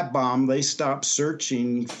found that bomb, they stopped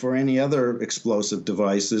searching for any other explosive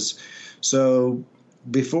devices. So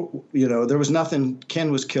before, there was nothing.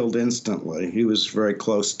 Ken was killed instantly. He was very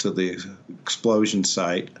close to the explosion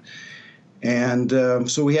site. And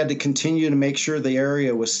so we had to continue to make sure the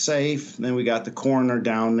area was safe. Then we got the coroner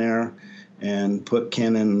down there and put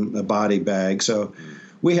Ken in a body bag. So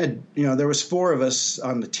we had, there was 4 of us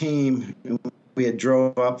on the team. And we we had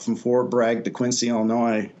drove up from Fort Bragg to Quincy,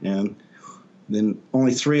 Illinois, and then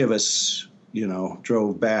only 3 of us,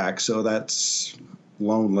 drove back. So that's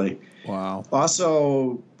lonely. Wow.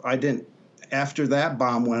 Also, after that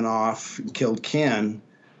bomb went off and killed Ken,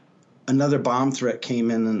 another bomb threat came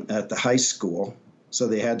in at the high school. So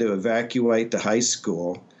they had to evacuate the high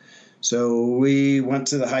school. So we went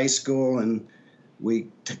to the high school and we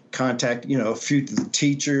contacted, a few of the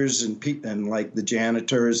teachers and like the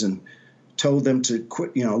janitors, and told them to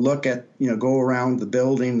quit, look at, go around the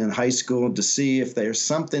building in high school to see if there's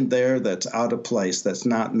something there that's out of place, that's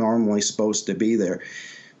not normally supposed to be there.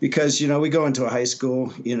 Because, we go into a high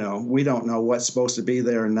school, we don't know what's supposed to be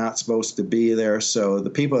there and not supposed to be there. So the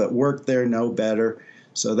people that work there know better.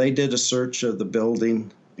 So they did a search of the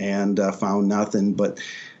building and found nothing, but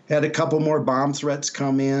had a couple more bomb threats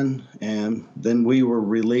come in, and then we were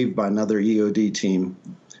relieved by another EOD team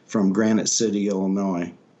from Granite City,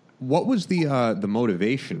 Illinois. What was the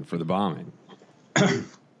motivation for the bombing? I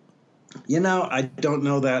don't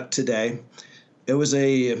know that today. It was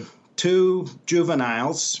 2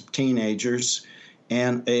 juveniles, teenagers,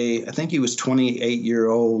 and I think he was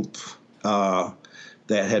 28-year-old that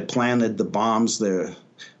had planted the bombs there.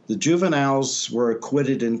 The juveniles were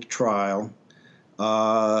acquitted in trial.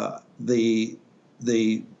 The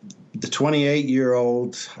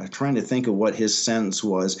 28-year-old, I'm trying to think of what his sentence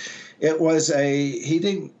was. It was he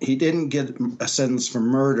didn't get a sentence for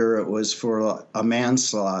murder. It was for a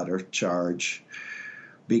manslaughter charge,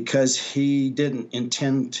 because he didn't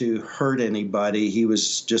intend to hurt anybody. He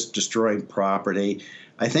was just destroying property.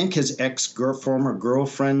 I think his former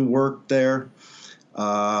girlfriend worked there.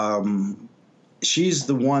 She's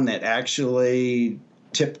the one that actually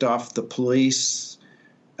tipped off the police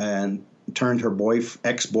and turned her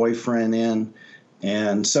ex-boyfriend in.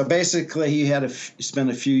 And so basically he had spent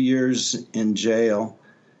a few years in jail.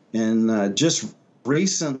 And just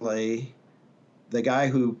recently, the guy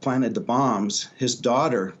who planted the bombs, his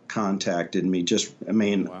daughter contacted me just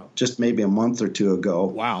maybe a month or 2 ago.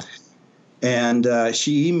 Wow. And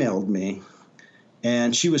she emailed me.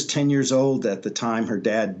 And she was 10 years old at the time her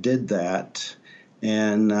dad did that.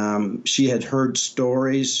 And she had heard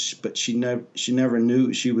stories, but she never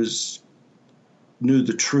knew knew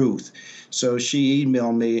the truth. So she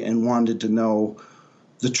emailed me and wanted to know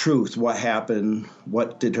the truth, what happened,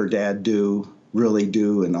 what did her dad really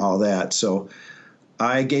do, and all that. So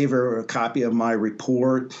I gave her a copy of my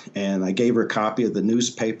report, and I gave her a copy of the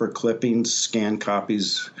newspaper clippings, scanned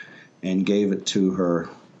copies, and gave it to her.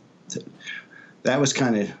 That was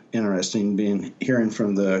kind of interesting, hearing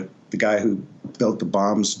from the guy who built the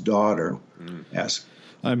bomb's daughter. Yes.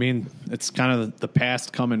 I mean, it's kind of the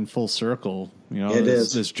past coming full circle. It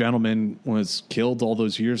is. This gentleman was killed all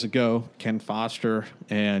those years ago, Ken Foster,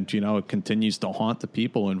 and, it continues to haunt the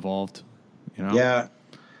people involved. Yeah.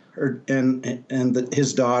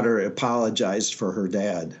 His daughter apologized for her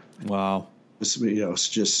dad. Wow. It's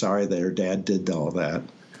just sorry that her dad did all that.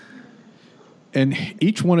 And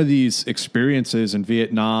each one of these experiences in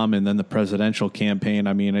Vietnam and then the presidential campaign,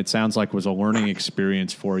 I mean, it sounds like was a learning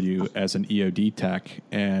experience for you as an EOD tech.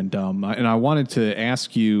 And I wanted to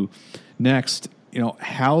ask you next,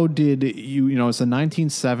 how did you, it's the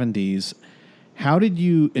 1970s, how did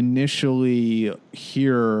you initially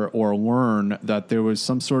hear or learn that there was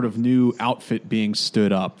some sort of new outfit being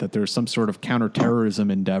stood up, that there was some sort of counterterrorism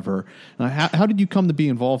endeavor? How did you come to be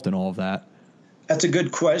involved in all of that? That's a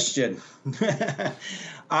good question.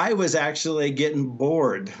 I was actually getting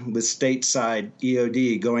bored with stateside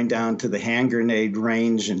EOD, going down to the hand grenade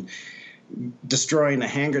range and destroying a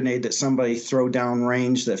hand grenade that somebody throw down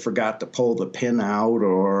range that forgot to pull the pin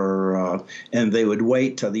out, and they would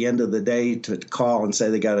wait till the end of the day to call and say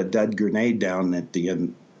they got a dud grenade down at the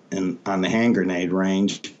end on the hand grenade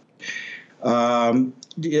range.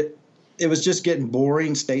 It was just getting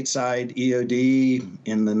boring, stateside EOD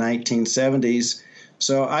in the 1970s.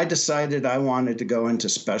 So I decided I wanted to go into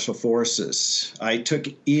Special Forces. I took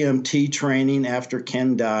EMT training after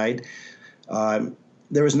Ken died.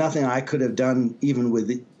 There was nothing I could have done even with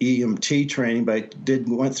the EMT training, but I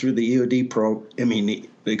went through the EOD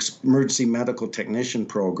the Emergency Medical Technician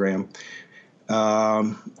program.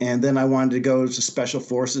 And then I wanted to go to Special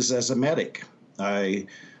Forces as a medic. I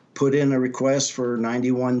put in a request for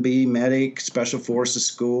 91B medic, Special Forces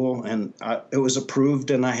school, and it was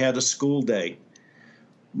approved, and I had a school day.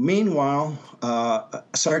 Meanwhile, a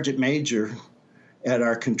sergeant major at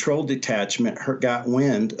our control detachment got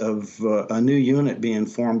wind of a new unit being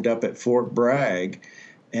formed up at Fort Bragg,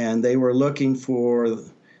 and they were looking for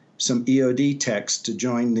some EOD techs to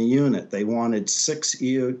join the unit. They wanted 6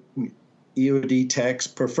 EOD techs,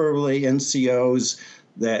 preferably NCOs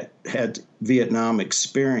that had Vietnam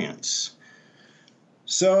experience.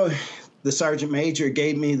 So the sergeant major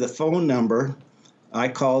gave me the phone number. I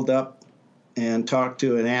called up and talked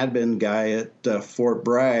to an admin guy at Fort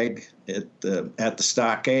Bragg at the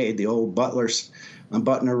stockade, the old Butler's on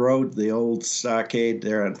Butner Road, the old stockade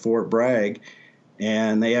there at Fort Bragg.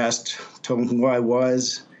 And they told them who I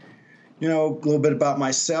was, a little bit about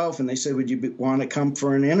myself. And they said, would you want to come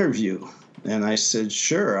for an interview? And I said,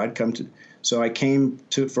 sure, I'd come to. So I came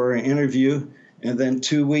for an interview. And then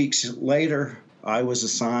 2 weeks later, I was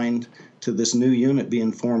assigned to this new unit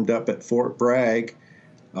being formed up at Fort Bragg.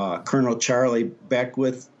 Colonel Charlie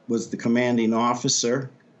Beckwith was the commanding officer.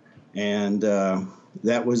 And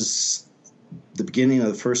that was the beginning of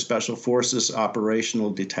the 1st Special Forces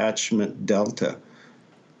Operational Detachment Delta.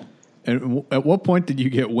 And at what point did you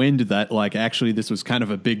get wind that, like, actually this was kind of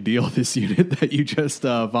a big deal, this unit that you just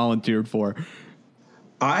volunteered for?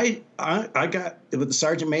 I got, with the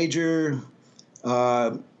sergeant major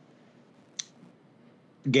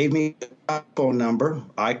gave me a phone number.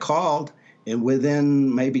 I called, and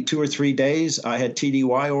within maybe 2 or 3 days, I had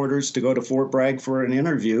TDY orders to go to Fort Bragg for an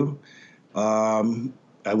interview. I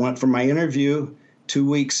went for my interview. 2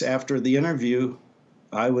 weeks after the interview,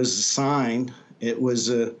 I was assigned. It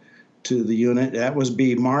was to the unit. That was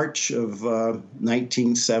March of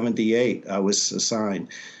 1978. I was assigned.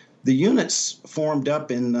 The units formed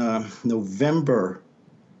up in November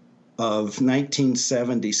of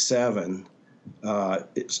 1977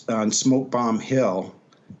 on Smoke Bomb Hill.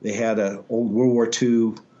 They had an old World War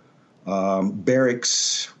II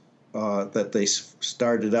barracks that they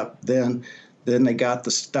started up then. Then they got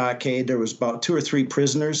the stockade. There was about 2 or 3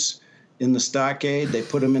 prisoners in the stockade. They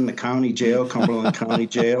put them in the county jail, Cumberland County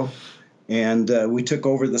Jail, and we took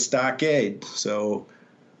over the stockade. So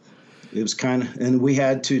it was and we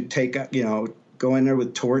had to go in there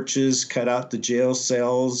with torches, cut out the jail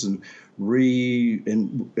cells, and we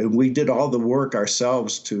did all the work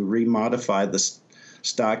ourselves to remodify the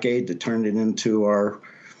stockade to turn it into our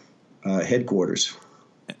headquarters.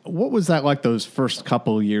 What was that like those first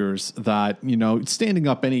couple of years that, standing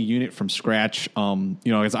up any unit from scratch,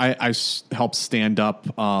 as I helped stand up,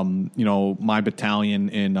 my battalion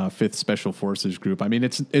in 5th Special Forces Group. I mean,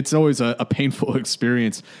 it's always a painful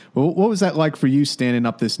experience. What was that like for you standing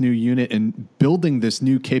up this new unit and building this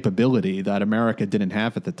new capability that America didn't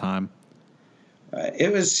have at the time?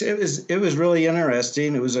 It was really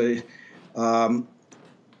interesting. It was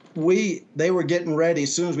they were getting ready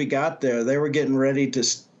as soon as we got there. They were getting ready to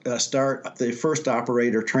start the first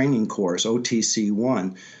operator training course,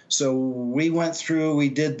 OTC-1. So we went through. We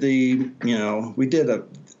did a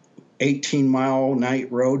 18-mile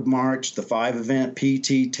night road march, the 5-event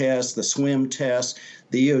PT test, the swim test.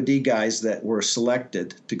 The EOD guys that were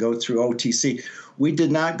selected to go through OTC. We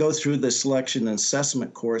did not go through the selection and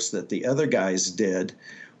assessment course that the other guys did.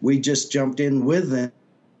 We just jumped in with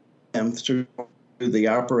them through the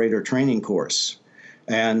operator training course.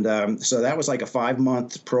 And so that was like a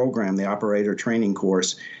 5-month program, the operator training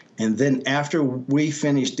course. And then after we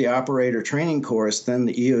finished the operator training course, then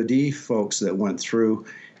the EOD folks that went through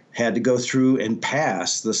had to go through and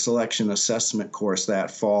pass the selection assessment course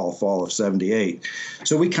that fall of 78.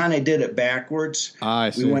 So we kind of did it backwards. I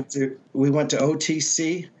see. We went to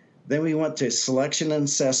OTC, then we went to selection and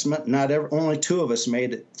assessment. Only 2 of us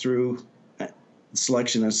made it through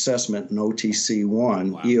selection and assessment in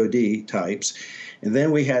OTC-1, wow. EOD types. And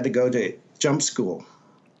then we had to go to jump school.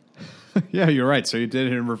 Yeah, you're right. So you did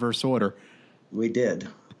it in reverse order. We did.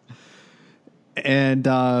 And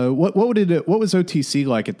what was OTC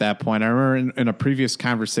like at that point? I remember in a previous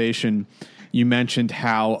conversation, you mentioned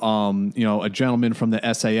how a gentleman from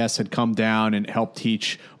the SAS had come down and helped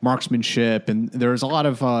teach marksmanship, and there's a lot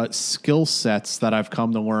of skill sets that I've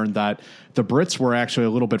come to learn that the Brits were actually a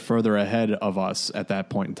little bit further ahead of us at that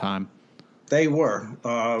point in time. They were.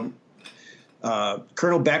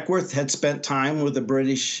 Colonel Beckwith had spent time with the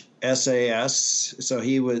British SAS, so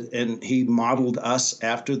he modeled us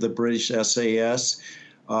after the British SAS.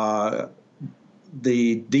 The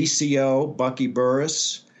DCO, Bucky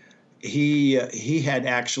Burris, he had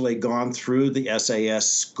actually gone through the SAS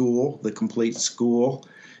school, the complete school,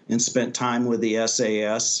 and spent time with the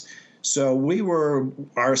SAS. So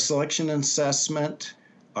our selection and assessment,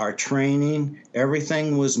 our training,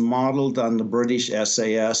 everything was modeled on the British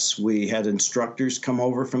SAS. We had instructors come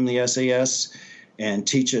over from the SAS and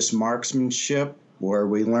teach us marksmanship, where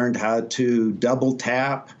we learned how to double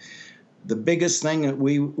tap. The biggest thing that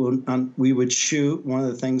we would shoot, one of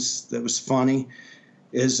the things that was funny,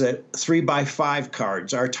 is that 3x5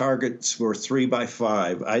 cards. Our targets were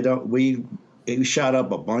 3x5. We shot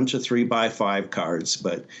up a bunch of 3x5 cards,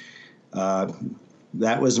 but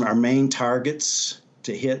That was our main targets,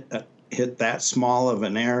 to hit that small of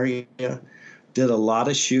an area. Did a lot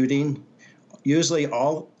of shooting. Usually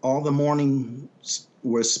all the morning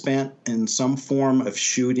was spent in some form of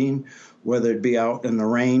shooting, whether it be out in the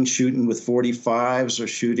range shooting with 45s or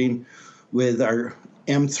shooting with our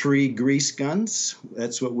M3 grease guns.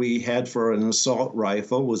 That's what we had for an assault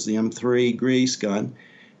rifle, was the M3 grease gun.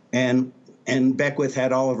 And Beckwith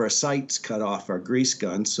had all of our sights cut off our grease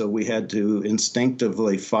guns, so we had to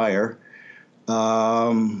instinctively fire.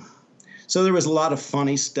 So there was a lot of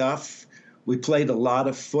funny stuff. We played a lot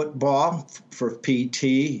of football for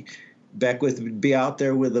PT. Beckwith would be out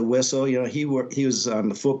there with a whistle. You know, he was on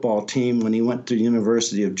the football team when he went to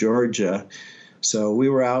University of Georgia. So we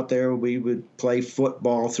were out there. We would play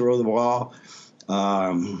football, throw the ball.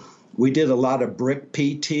 We did a lot of brick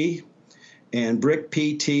PT. And brick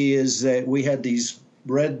PT is that we had these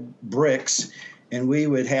red bricks, and we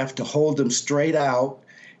would have to hold them straight out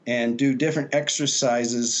and do different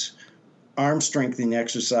exercises, arm strengthening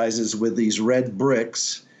exercises with these red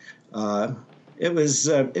bricks. It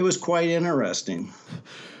was quite interesting.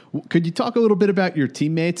 Could you talk a little bit about your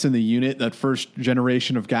teammates in the unit, that first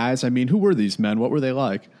generation of guys? I mean, who were these men? What were they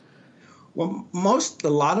like? Well, a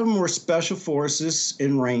lot of them were Special Forces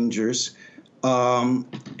and Rangers,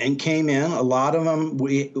 and came in. A lot of them,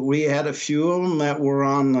 we had a few of them that were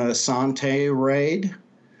on the Sante raid.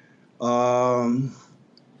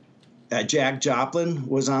 Jack Joplin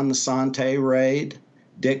was on the Sante raid.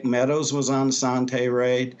 Dick Meadows was on the Sante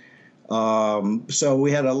raid. So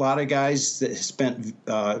we had a lot of guys that spent in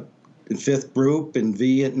 5th Group in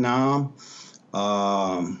Vietnam,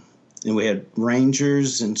 and we had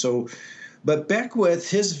Rangers. And so, but Beckwith,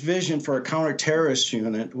 his vision for a counter-terrorist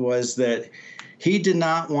unit was that he did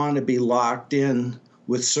not want to be locked in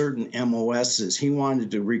with certain MOSs. He wanted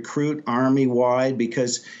to recruit Army-wide,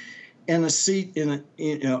 because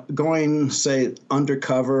going, say,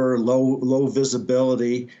 undercover, low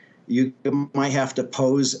visibility, you might have to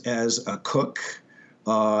pose as a cook,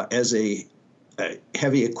 as a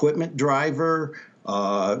heavy equipment driver,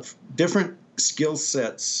 different skill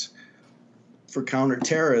sets for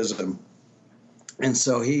counterterrorism. And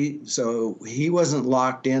so he wasn't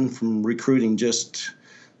locked in from recruiting just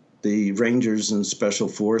the Rangers and Special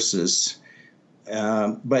Forces,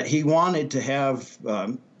 but he wanted to have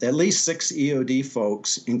at least 6 EOD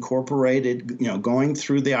folks incorporated, going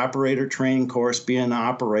through the operator training course, being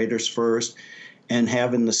operators first, and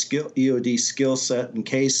having the EOD skill set in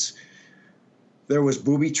case there was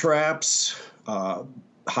booby traps,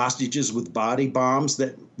 hostages with body bombs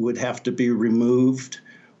that would have to be removed,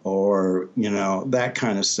 or, that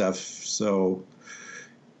kind of stuff. So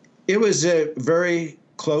it was a very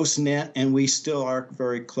close-knit, and we still are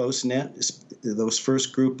very close-knit. Those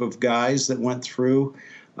first group of guys that went through,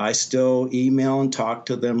 I still email and talk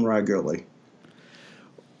to them regularly.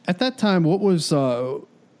 At that time, what was the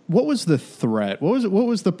threat? What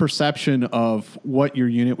was the perception of what your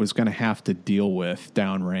unit was going to have to deal with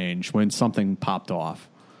downrange when something popped off?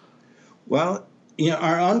 Well, we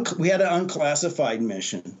had an unclassified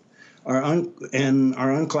mission. Our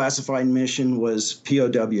unclassified mission was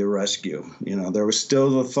POW rescue. There was still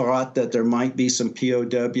the thought that there might be some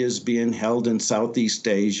POWs being held in Southeast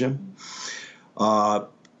Asia.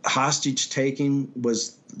 Hostage taking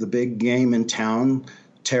was the big game in town.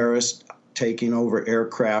 Terrorists taking over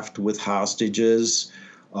aircraft with hostages,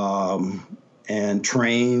 and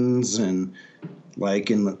trains, and like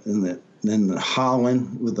in the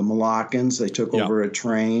Holland with the Moluccans, they took over a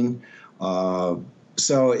train.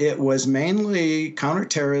 So it was mainly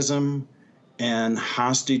counterterrorism and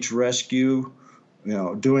hostage rescue,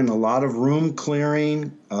 doing a lot of room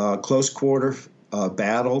clearing, close quarter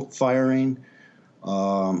battle firing.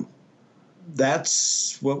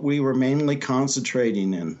 That's what we were mainly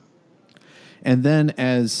concentrating in. And then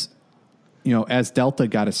as Delta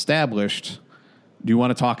got established, do you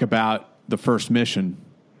want to talk about the first mission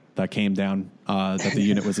that came down, that the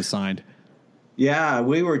unit was assigned? Yeah,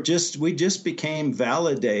 we just became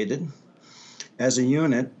validated as a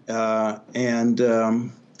unit, I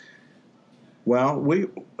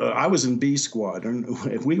was in B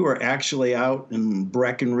Squadron. We were actually out in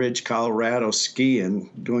Breckenridge, Colorado, skiing,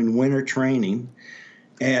 doing winter training,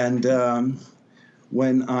 and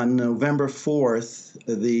when on November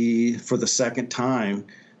 4th, for the second time,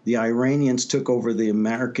 the Iranians took over the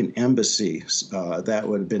American embassy. That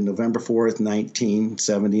would have been November 4th,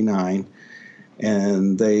 1979.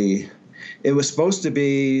 And it was supposed to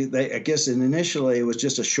be, I guess initially it was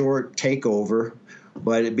just a short takeover,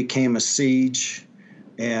 but it became a siege.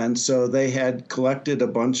 And so they had collected a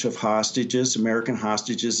bunch of hostages, American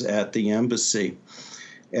hostages, at the embassy.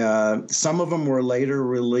 Some of them were later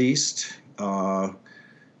released.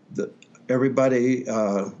 Everybody,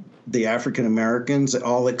 the African Americans,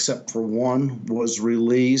 all except for one, was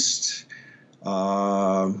released.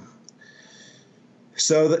 In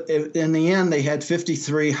the end, they had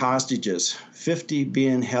 53 hostages, 50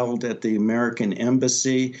 being held at the American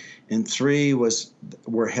Embassy, and 3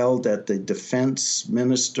 were held at the Defense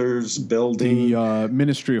Minister's Building. The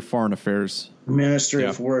Ministry of Foreign Affairs. Ministry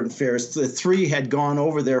of Foreign Affairs. The 3 had gone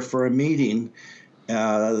over there for a meeting.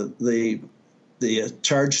 The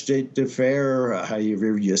charge d'affaires,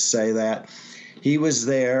 however you say that, he was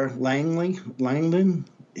there, Langdon,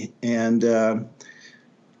 and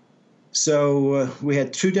so we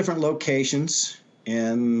had 2 different locations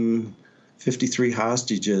and 53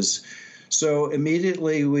 hostages. So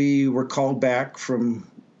immediately we were called back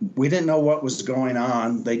we didn't know what was going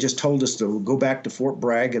on. They just told us to go back to Fort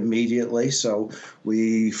Bragg immediately. So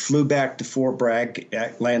we flew back to Fort Bragg,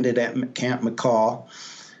 landed at Camp McCall,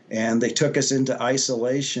 and they took us into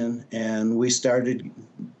isolation, and we started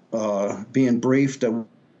being briefed of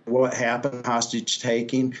what happened, hostage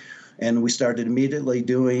taking. And we started immediately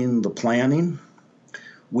doing the planning.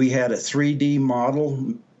 We had a 3D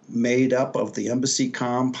model made up of the embassy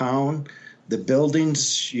compound. The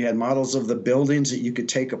buildings, you had models of the buildings that you could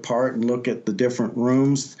take apart and look at the different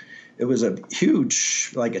rooms. It was a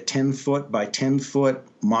huge, like a 10-foot by 10-foot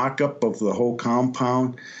mock-up of the whole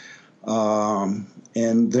compound.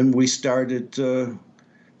 And then we started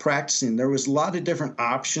practicing. There was a lot of different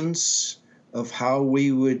options of how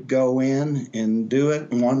we would go in and do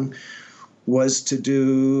it. One was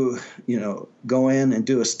to go in and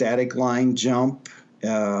do a static line jump,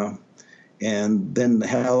 and then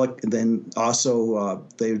also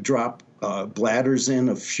they would drop bladders in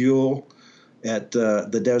of fuel at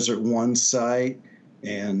the Desert One site,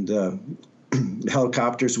 and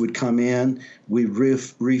helicopters would come in. We'd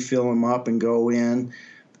refill them up and go in.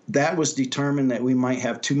 That was determined that we might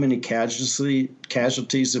have too many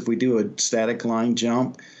casualties if we do a static line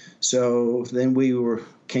jump. So then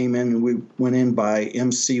came in and we went in by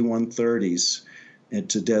MC-130s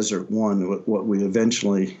into Desert One, what we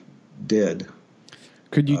eventually did.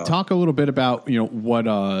 Could you talk a little bit about what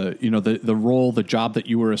the role, the job that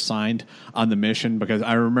you were assigned on the mission? Because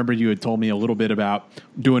I remember you had told me a little bit about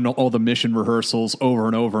doing all the mission rehearsals over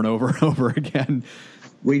and over and over and over again.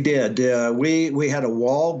 We did. We had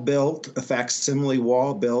a facsimile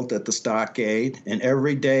wall built at the stockade, and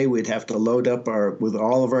every day we'd have to load up with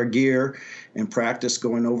all of our gear and practice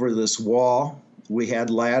going over this wall. We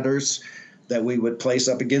had ladders that we would place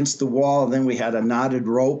up against the wall, and then we had a knotted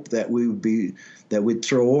rope that we'd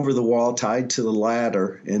throw over the wall tied to the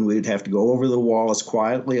ladder, and we'd have to go over the wall as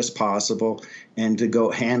quietly as possible and to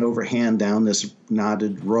go hand over hand down this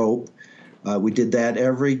knotted rope. We did that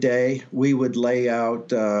every day. We would lay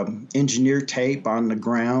out engineer tape on the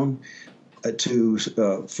ground to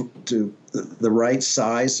the right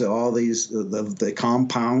size of all these the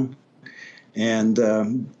compound, and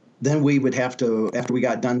then we would have to, after we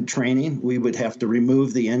got done training, we would have to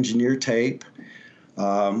remove the engineer tape.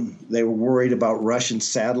 They were worried about Russian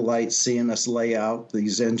satellites seeing us lay out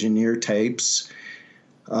these engineer tapes.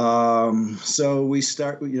 So we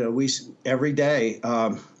start, every day.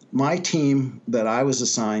 My team that I was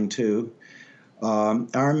assigned to,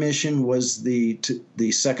 our mission was the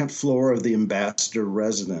second floor of the ambassador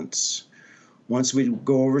residence. Once we'd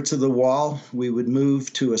go over to the wall, we would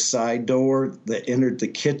move to a side door that entered the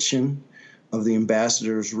kitchen of the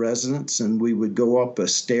ambassador's residence, and we would go up a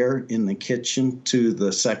stair in the kitchen to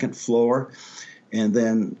the second floor. And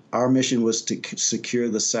then our mission was to secure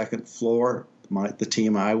the second floor, the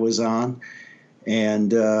team I was on.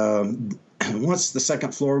 And once the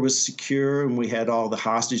second floor was secure and we had all the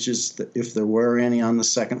hostages, if there were any on the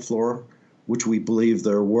second floor, which we believe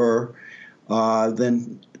there were,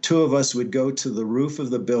 then 2 of us would go to the roof of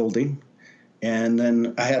the building, and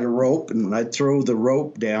then I had a rope, and I'd throw the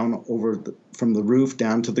rope down from the roof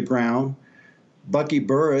down to the ground. Bucky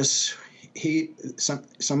Burris,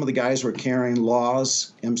 some of the guys were carrying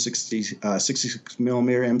laws, 66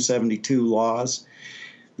 millimeter, M72 laws.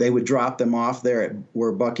 They would drop them off there at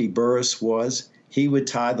where Bucky Burris was. He would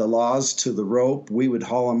tie the laws to the rope. We would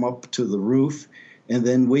haul them up to the roof, and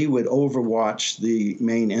then we would overwatch the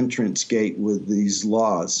main entrance gate with these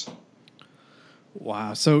laws.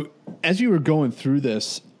 Wow! So as you were going through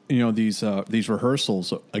this, these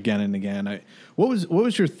rehearsals again and again, what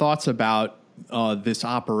was your thoughts about this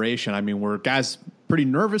operation? I mean, were guys pretty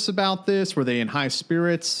nervous about this? Were they in high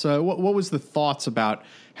spirits? What was the thoughts about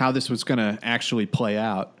how this was going to actually play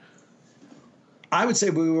out? I would say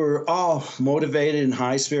we were all motivated in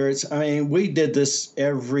high spirits. I mean, we did this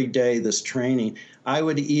every day, this training. I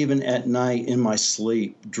would even at night in my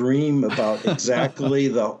sleep dream about exactly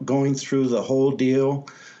going through the whole deal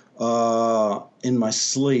in my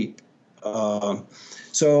sleep.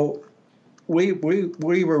 So we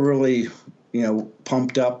were really,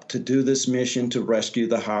 pumped up to do this mission to rescue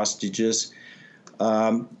the hostages.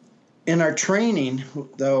 In our training,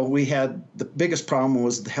 though, we had the biggest problem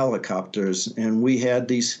was the helicopters, and we had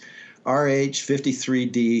these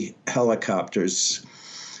RH-53D helicopters.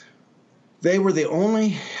 They were the only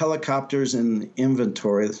helicopters in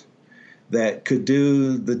inventory that could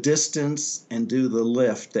do the distance and do the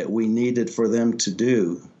lift that we needed for them to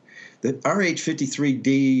do. The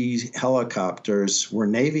RH-53D helicopters were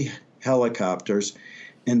Navy helicopters,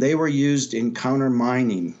 and they were used in counter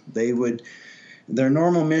mining. Their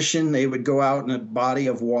normal mission, they would go out in a body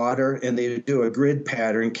of water and they would do a grid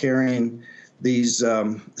pattern carrying these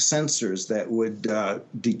sensors that would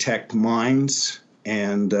detect mines,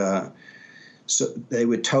 and so they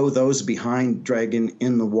would tow those behind, dragging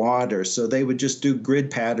in the water. So they would just do grid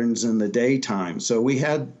patterns in the daytime. So we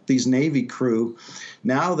had these Navy crew.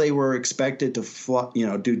 Now they were expected to fly,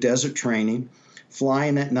 do desert training,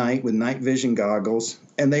 flying at night with night vision goggles,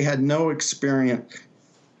 and they had no experience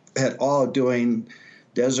at all doing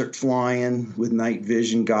desert flying with night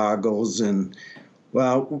vision goggles. And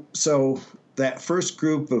so that first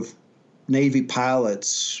group of Navy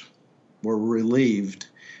pilots were relieved,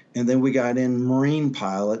 and then we got in Marine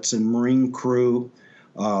pilots and Marine crew.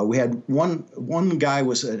 We had one guy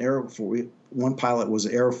was an Air Force, one pilot was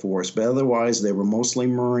Air Force, but otherwise they were mostly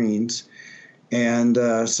Marines. And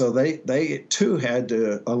so they too had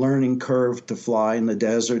a learning curve to fly in the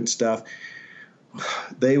desert and stuff.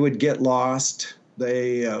 They would get lost.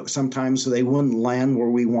 Sometimes they wouldn't land where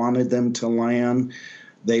we wanted them to land.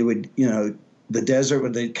 They would, the desert,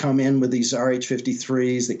 when they'd come in with these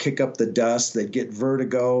RH-53s, they'd kick up the dust, they'd get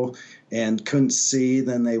vertigo and couldn't see,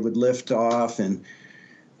 then they would lift off, and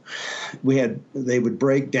they would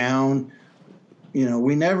break down.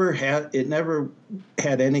 We never had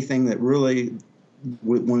anything that really,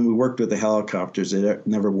 when we worked with the helicopters, it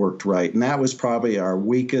never worked right. And that was probably our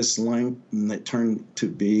weakest link, and it turned to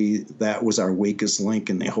be that was our weakest link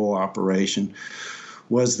in the whole operation,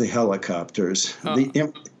 was the helicopters.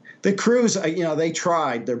 The crews, they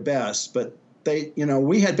tried their best, but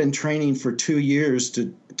we had been training for 2 years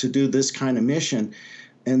to do this kind of mission,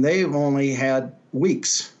 and they've only had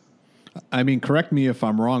weeks. I mean, correct me if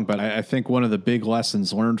I'm wrong, but I think one of the big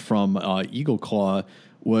lessons learned from Eagle Claw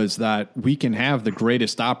was that we can have the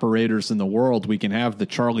greatest operators in the world. We can have the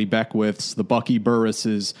Charlie Beckwiths, the Bucky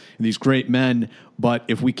Burrises, these great men. But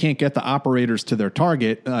if we can't get the operators to their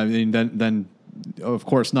target, then of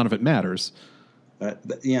course, none of it matters.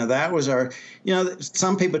 That was our,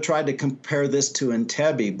 some people tried to compare this to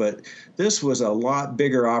Entebbe, but this was a lot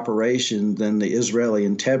bigger operation than the Israeli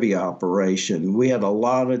Entebbe operation. We had a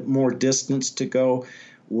lot more distance to go.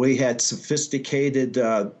 We had sophisticated,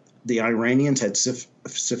 the Iranians had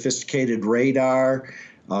sophisticated radar.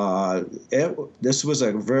 This was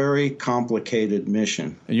a very complicated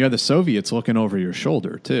mission. And you had the Soviets looking over your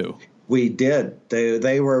shoulder, too. We did.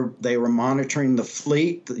 They were monitoring the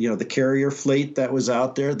fleet, the carrier fleet that was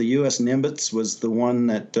out there. The U.S. Nimitz was the one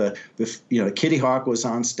that, Kitty Hawk was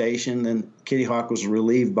on station, and Kitty Hawk was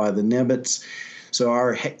relieved by the Nimitz. So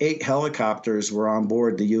our 8 helicopters were on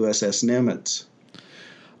board the USS Nimitz,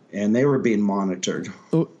 and they were being monitored.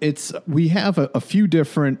 We have a few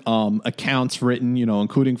different accounts written,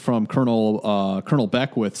 including from Colonel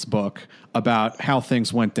Beckwith's book about how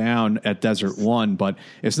things went down at Desert One, but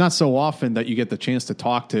it's not so often that you get the chance to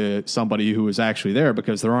talk to somebody who was actually there,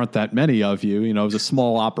 because there aren't that many of you. It was a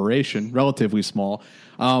small operation, relatively small.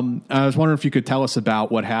 I was wondering if you could tell us about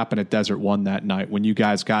what happened at Desert One that night when you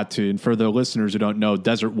guys got to, and for the listeners who don't know,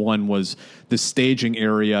 Desert One was the staging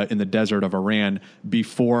area in the desert of Iran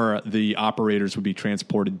before the operators would be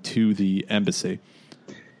transported to the embassy.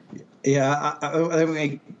 Yeah, I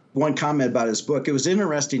mean, one comment about his book. It was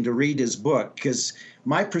interesting to read his book because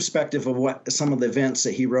my perspective of what some of the events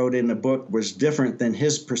that he wrote in the book was different than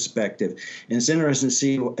his perspective. And it's interesting to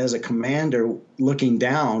see, as a commander, looking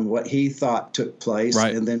down what he thought took place,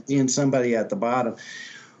 right, and then being somebody at the bottom.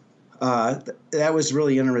 That was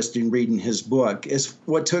really interesting reading his book.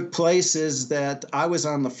 What took place is that I was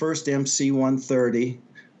on the first MC-130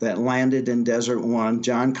 that landed in Desert One.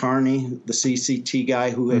 John Carney, the CCT guy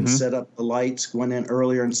who had set up the lights, went in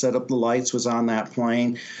earlier and set up the lights, was on that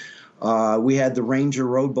plane. We had the Ranger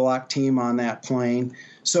roadblock team on that plane.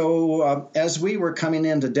 So as we were coming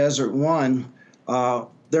into Desert One,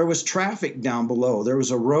 there was traffic down below. There was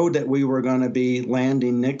a road that we were going to be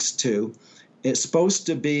landing next to, It's supposed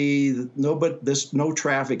to be there's no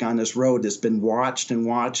traffic on this road. It's been watched and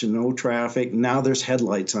watched and no traffic. Now there's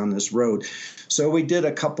headlights on this road. So we did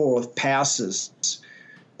a couple of passes,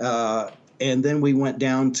 and then we went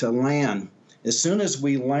down to land. As soon as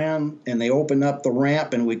we land and they open up the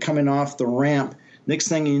ramp and we're coming off the ramp, next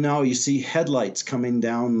thing you know, you see headlights coming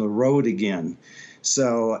down the road again.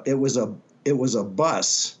 So it was a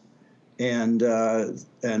bus, and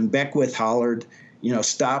Beckwith hollered,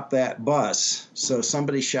 stop that bus. So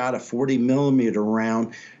somebody shot a 40 millimeter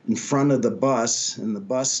round in front of the bus, and the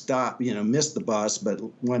bus stopped, missed the bus, but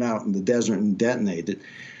went out in the desert and detonated.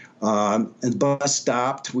 And the bus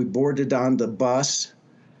stopped. We boarded on the bus,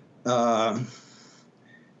 and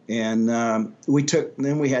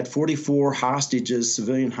we had 44 hostages,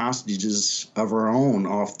 civilian hostages of our own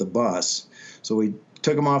off the bus. So we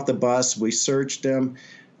took them off the bus, we searched them,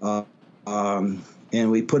 and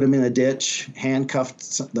we put them in a ditch, handcuffed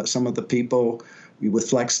some of the people with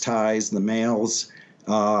flex ties, the males,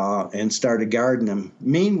 and started guarding them.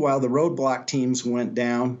 Meanwhile, the roadblock teams went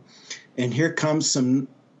down, and here comes some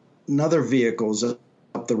other vehicles up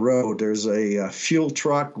the road. There's a fuel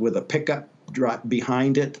truck with a pickup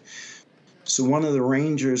behind it. So one of the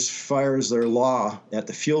Rangers fires their law at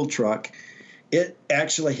the fuel truck. It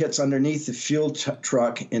actually hits underneath the fuel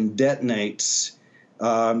truck and detonates,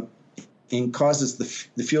 and causes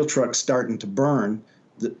the fuel truck starting to burn.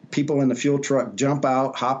 The people in the fuel truck jump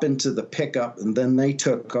out, hop into the pickup, and then they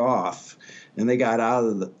took off, and they got out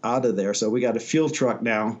of there. So we got a fuel truck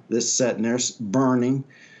now that's sitting there burning,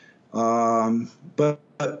 but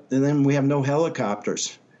and then we have no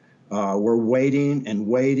helicopters. We're waiting and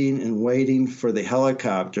waiting and waiting for the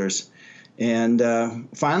helicopters. And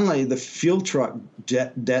finally, the fuel truck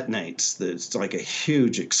detonates. It's like a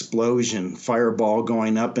huge explosion, fireball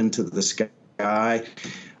going up into the sky.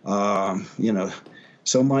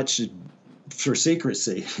 So much for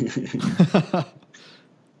secrecy.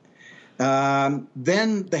 Then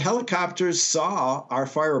the helicopters saw our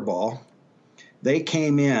fireball. They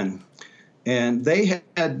came in, and they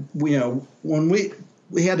had, when we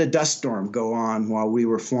had a dust storm go on while we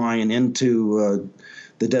were flying into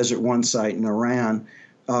the Desert One site in Iran.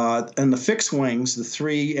 And the fixed wings, the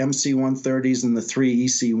 3 MC-130s and the 3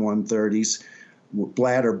 EC-130s,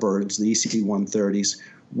 Bladderbirds, the EC-130s,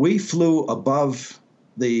 we flew above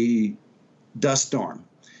the dust storm.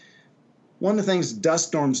 One of the things dust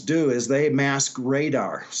storms do is they mask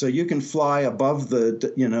radar. So you can fly above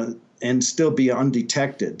and still be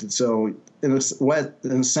undetected. So in a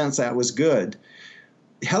sense, that was good.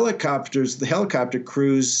 The helicopter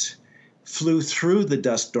crews flew through the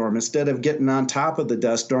dust storm. Instead of getting on top of the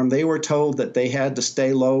dust storm, they were told that they had to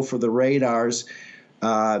stay low for the radars.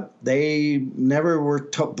 They never were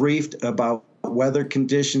briefed about weather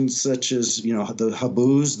conditions such as, the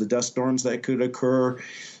haboos, the dust storms that could occur.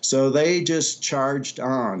 So they just charged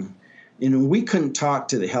on. We couldn't talk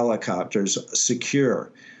to the helicopters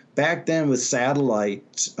secure. Back then with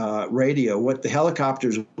satellite radio, what the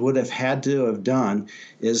helicopters would have had to have done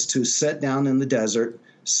is to sit down in the desert,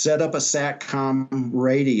 set up a SATCOM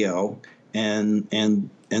radio, and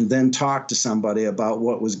then talk to somebody about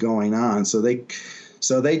what was going on. So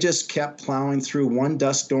they just kept plowing through one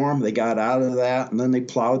dust storm. They got out of that, and then they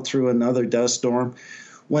plowed through another dust storm.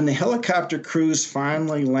 When the helicopter crews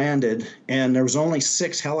finally landed, and there was only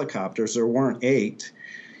 6 helicopters, there weren't 8,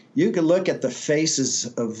 you could look at the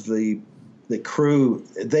faces of the crew.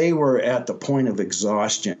 They were at the point of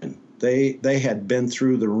exhaustion. They had been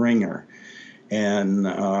through the ringer.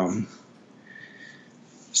 And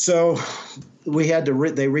so we had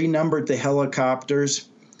to. They renumbered the helicopters,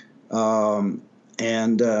 so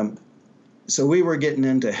we were getting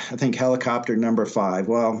into, I think, helicopter number 5.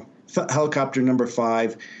 Well, helicopter number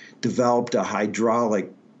 5 developed a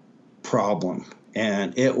hydraulic problem,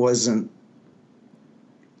 and it wasn't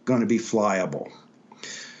going to be flyable.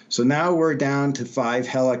 So now we're down to 5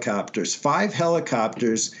 helicopters. 5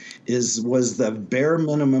 helicopters was the bare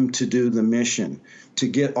minimum to do the mission. To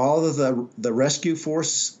get all of the rescue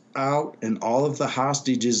force out and all of the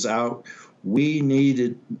hostages out, we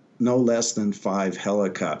needed no less than 5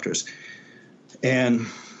 helicopters. And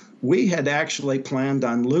we had actually planned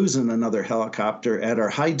on losing another helicopter at our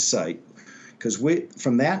hide site, because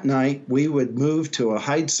from that night we would move to a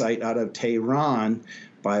hide site out of Tehran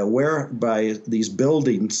by these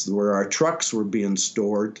buildings where our trucks were being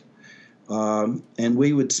stored, and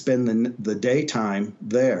we would spend the daytime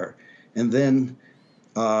there. And then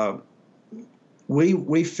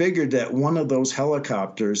we figured that one of those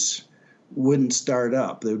helicopters wouldn't start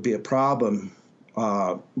up. There would be a problem.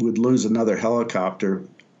 We'd lose another helicopter,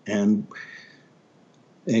 and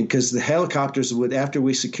And because the helicopters would, after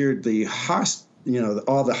we secured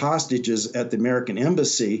all the hostages at the American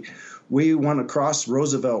Embassy, we went across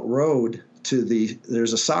Roosevelt Road to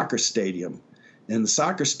there's a soccer stadium. And the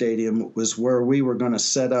soccer stadium was where we were going to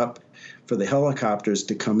set up for the helicopters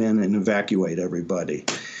to come in and evacuate everybody.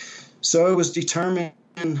 So it was determined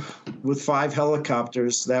with 5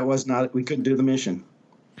 helicopters, we couldn't do the mission.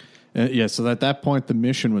 So at that point, the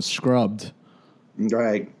mission was scrubbed.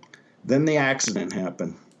 Right. Then the accident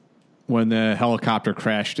happened. When the helicopter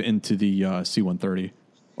crashed into the C-130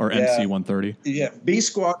 or MC-130. Yeah, B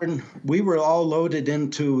Squadron, we were all loaded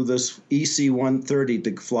into this EC-130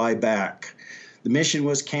 to fly back. The mission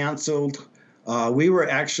was canceled.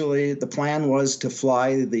 The plan was to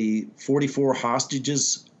fly the 44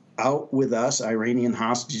 hostages out with us, Iranian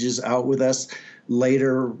hostages out with us.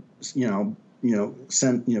 Later, being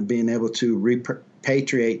able to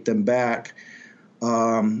repatriate them back.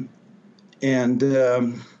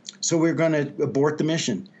 So we were going to abort the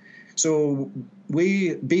mission. So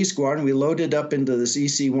B Squadron, we loaded up into this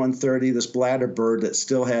EC-130, this Bladderbird that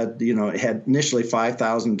still had, it had initially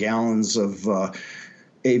 5,000 gallons of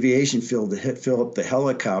aviation fuel to fill up the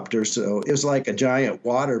helicopter. So it was like a giant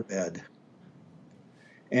waterbed.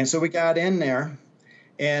 And so we got in there,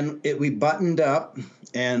 and we buttoned up,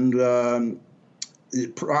 and the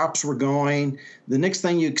props were going. The next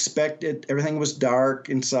thing you expected, everything was dark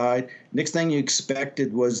inside. Next thing you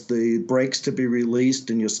expected was the brakes to be released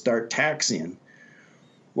and you'll start taxiing.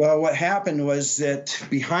 Well, what happened was that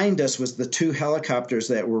behind us was the 2 helicopters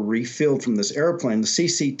that were refilled from this airplane. The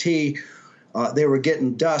CCT, they were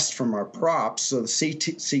getting dust from our props, so the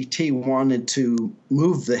CCT wanted to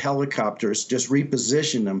move the helicopters, just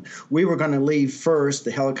reposition them. We were going to leave first.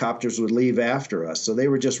 The helicopters would leave after us, so they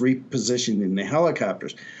were just repositioning the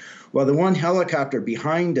helicopters. Well, the one helicopter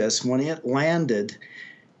behind us, when it landed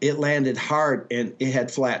hard, and it had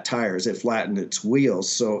flat tires. It flattened its wheels.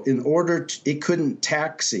 So it couldn't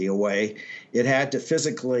taxi away. It had to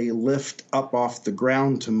physically lift up off the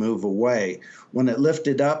ground to move away. When it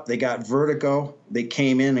lifted up, they got vertigo. They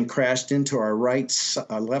came in and crashed into our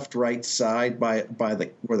left side by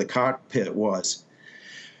where the cockpit was.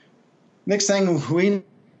 Next thing we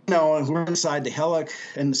know, we're inside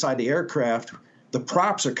the aircraft. The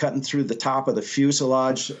props are cutting through the top of the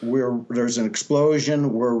fuselage. There's an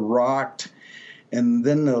explosion. We're rocked. And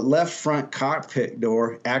then the left front cockpit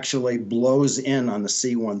door actually blows in on the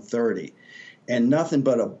C-130. And nothing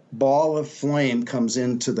but a ball of flame comes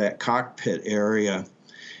into that cockpit area.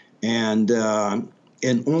 And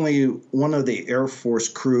only one of the Air Force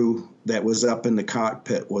crew that was up in the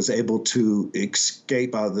cockpit was able to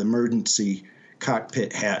escape out of the emergency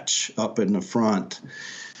cockpit hatch up in the front.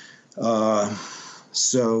 The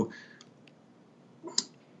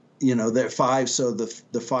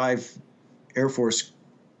 5 Air Force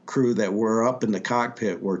crew that were up in the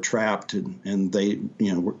cockpit were trapped and they,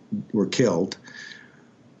 were killed.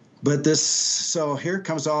 But so here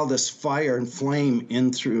comes all this fire and flame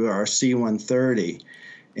in through our C-130.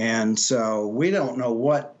 And so we don't know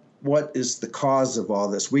what is the cause of all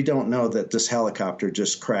this. We don't know that this helicopter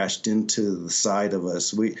just crashed into the side of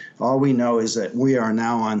us. All we know is that we are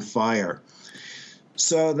now on fire.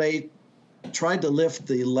 So they tried to lift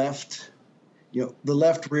the left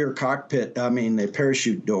rear cockpit, the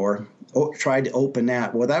parachute door, tried to open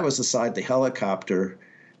that. Well, that was the side the helicopter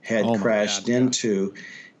had crashed into,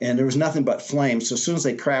 and there was nothing but flames. So as soon as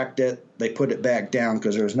they cracked it, they put it back down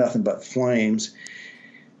because there was nothing but flames.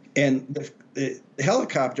 And the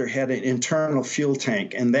helicopter had an internal fuel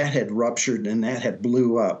tank, and that had ruptured and that had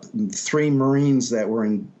blew up. And the 3 Marines that were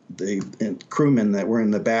and crewmen that were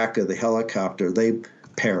in the back of the helicopter, they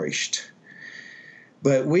perished.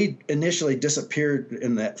 But we initially disappeared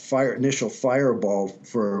in that initial fireball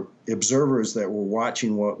for observers that were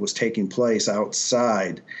watching what was taking place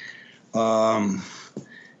outside.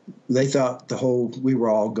 They thought we were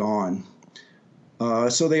all gone.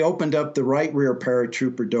 So they opened up the right rear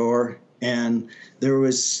paratrooper door, and there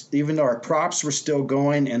was, even though our props were still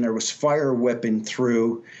going and there was fire whipping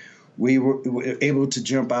through, we were able to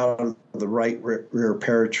jump out of the right rear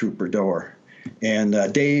paratrooper door. And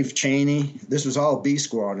Dave Cheney, this was all B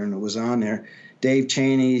Squadron that was on there. Dave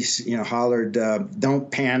Cheney, hollered, "Don't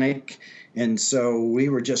panic." And so we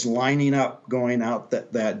were just lining up going out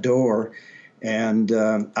that door. And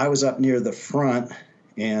I was up near the front,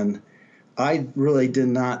 and I really did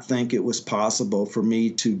not think it was possible for me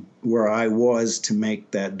to, where I was, to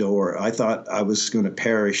make that door. I thought I was going to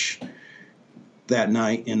perish that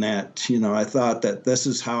night in that, I thought that this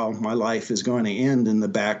is how my life is going to end, in the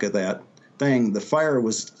back of that thing. The fire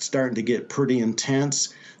was starting to get pretty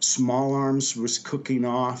intense. Small arms was cooking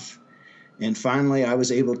off. And finally, I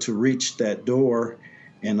was able to reach that door,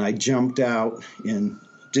 and I jumped out and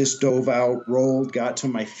just dove out, rolled, got to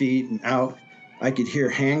my feet and out. I could hear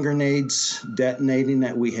hand grenades detonating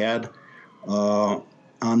that we had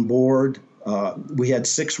on board. We had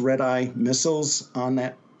 6 Red-Eye missiles on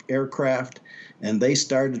that aircraft, and they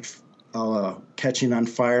started catching on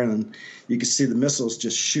fire, and you could see the missiles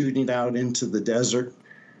just shooting out into the desert.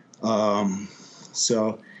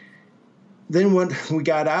 So then when we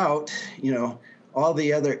got out, all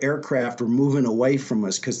the other aircraft were moving away from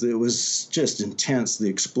us because it was just intense, the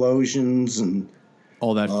explosions and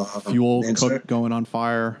all that fuel going on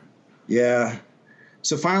fire. Yeah.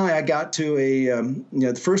 So finally I got to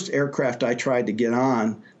the first aircraft I tried to get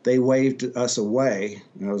on, they waved us away.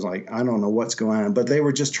 And I was like, I don't know what's going on. But they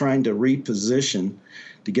were just trying to reposition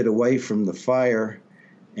to get away from the fire.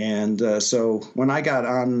 And so when I got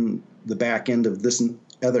on the back end of this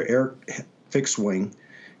other air fixed wing,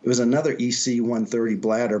 it was another EC-130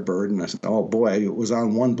 Bladderbird. And I said, oh, boy, it was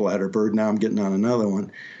on one Bladderbird. Now I'm getting on another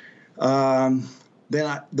one.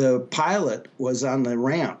 Then the pilot was on the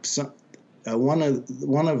ramp. So, one of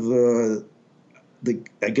the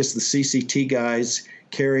I guess the CCT guys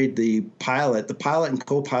carried the pilot. The pilot and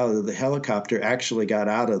co-pilot of the helicopter actually got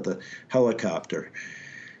out of the helicopter,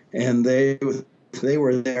 and they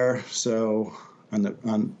were there. So on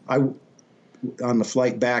the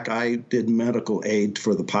flight back, I did medical aid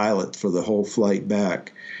for the pilot for the whole flight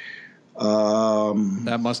back.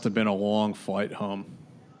 That must have been a long flight home.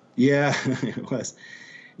 Yeah, it was.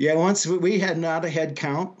 Yeah, once we had not a head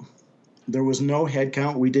count. There was no head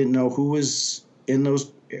count. We didn't know who was in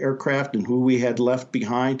those aircraft and who we had left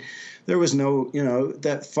behind. There was no,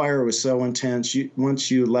 that fire was so intense.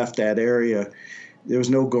 Once you left that area, there was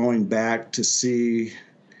no going back to see,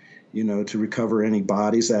 to recover any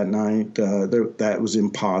bodies that night. That was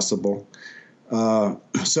impossible.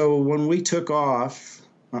 So when we took off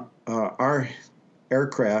our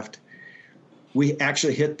aircraft, we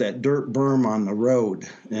actually hit that dirt berm on the road,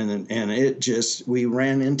 and we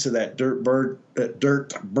ran into that dirt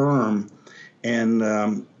berm, and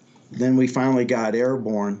then we finally got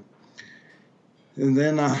airborne. And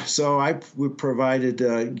then we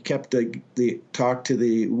provided, kept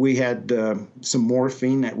we had some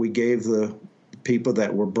morphine that we gave the people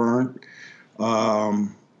that were burnt, but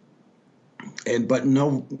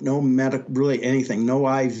no really anything, no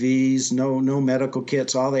IVs, no medical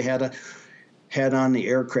kits. All they had on the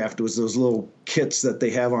aircraft was those little kits that they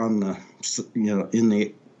have on the, in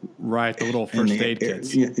the right, the little first aid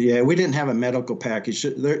kits. Yeah, we didn't have a medical package.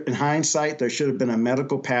 In hindsight, there should have been a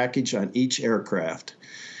medical package on each aircraft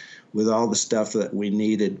with all the stuff that we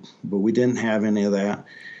needed, but we didn't have any of that.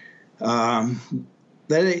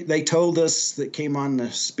 They told us, that came on the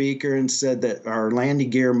speaker and said that our landing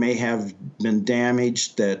gear may have been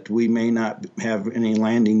damaged, that we may not have any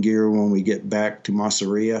landing gear when we get back to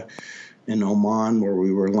Masiriyah in Oman, where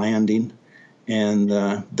we were landing. And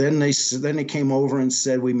then they came over and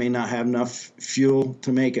said we may not have enough fuel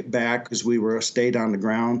to make it back because we stayed on the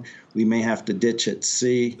ground. We may have to ditch at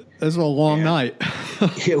sea. This was a long night.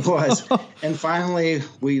 It was. And finally,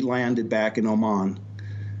 we landed back in Oman.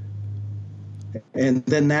 And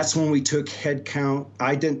then that's when we took head count.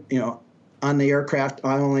 I didn't, on the aircraft,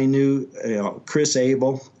 I only knew Chris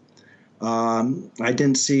Abel. I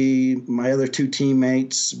didn't see my other 2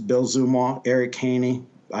 teammates, Bill Zuma, Eric Haney.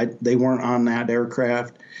 They weren't on that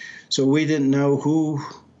aircraft. So we didn't know who,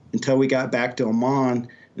 until we got back to Oman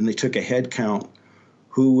and they took a head count,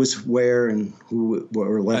 who was where and who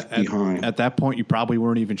were left behind. At that point, you probably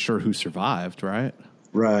weren't even sure who survived, right?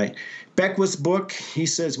 Right. Beckwith's book, he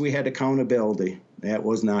says we had accountability. That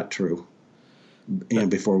was not true. And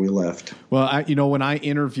before we left. Well, when I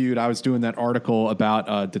interviewed, I was doing that article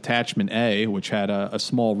about Detachment A, which had a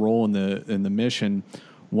small role in the mission.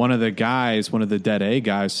 One of the Dead A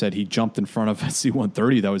guys, said he jumped in front of a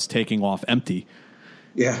C-130 that was taking off empty.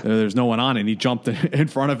 Yeah, there's no one on it. And he jumped in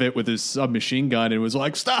front of it with his submachine gun and was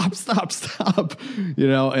like, "Stop!" And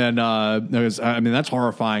that's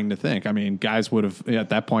horrifying to think. I mean, guys would have at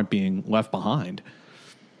that point being left behind.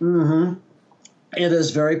 Mm-hmm. It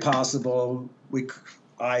is very possible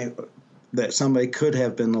that somebody could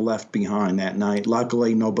have been left behind that night.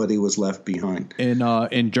 Luckily, nobody was left behind.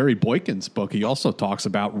 In Jerry Boykin's book, he also talks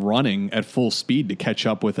about running at full speed to catch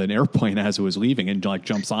up with an airplane as it was leaving, and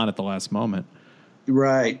jumps on at the last moment.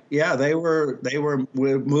 Right. Yeah, they were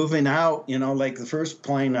moving out. Like the first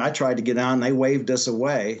plane I tried to get on, they waved us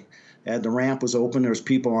away. The ramp was open. There was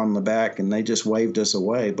people on the back, and they just waved us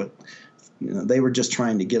away. But they were just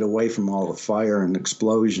trying to get away from all the fire and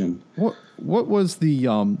explosion. What was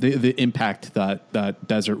the impact that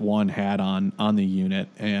Desert One had on the unit?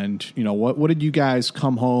 And what did you guys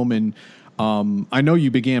come home and I know you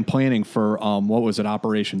began planning for what was it,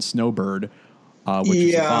 Operation Snowbird?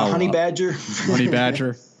 Which Honey Badger. Honey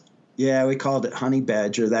Badger. Yeah, we called it Honey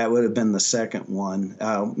Badger. That would have been the second one.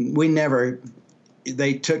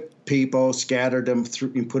 They took people, scattered them,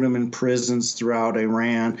 and put them in prisons throughout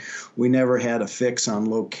Iran. We never had a fix on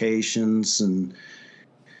locations, and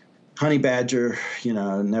Honey Badger,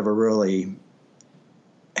 never really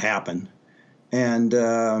happened. And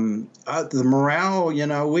the morale,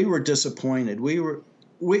 we were disappointed. We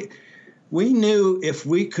knew if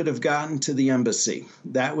we could have gotten to the embassy,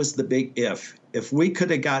 that was the big if. If we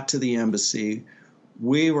could have got to the embassy,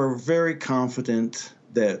 we were very confident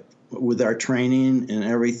that with our training and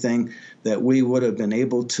everything, that we would have been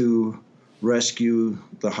able to rescue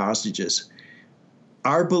the hostages.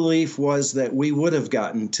 Our belief was that we would have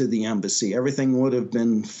gotten to the embassy. Everything would have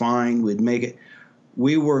been fine. We'd make it.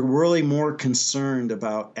 We were really more concerned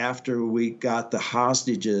about after we got the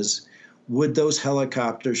hostages, would those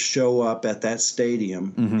helicopters show up at that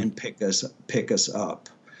stadium and pick us up?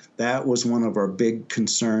 That was one of our big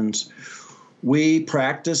concerns. We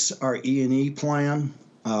practiced our E&E plan.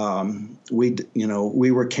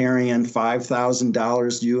 We were carrying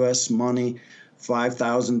 $5,000 U.S. money,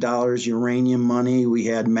 $5,000 uranium money. We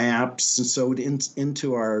had maps and sewed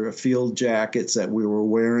into our field jackets that we were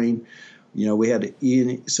wearing. We had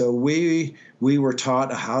E&E. So we were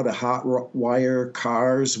taught how to hot wire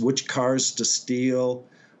cars, which cars to steal.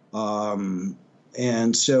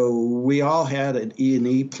 And so we all had an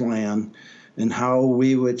E&E plan and how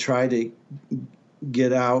we would try to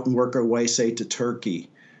get out and work our way, say, to Turkey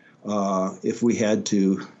if we had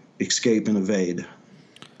to escape and evade.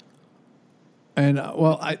 And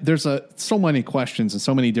there's so many questions and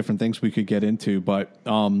so many different things we could get into, but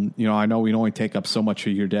I know we only take up so much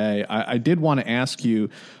of your day. I did want to ask you,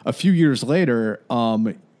 a few years later,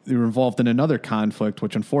 you were involved in another conflict,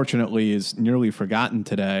 which unfortunately is nearly forgotten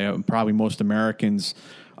today. Probably most Americans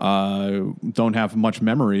don't have much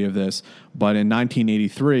memory of this, but in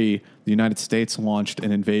 1983, the United States launched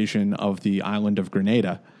an invasion of the island of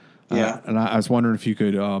Grenada. And I was wondering if you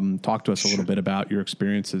could talk to us a little bit about your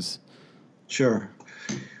experiences. Sure.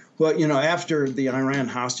 Well, after the Iran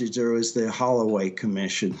hostage, there was the Holloway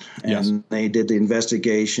Commission, and they did the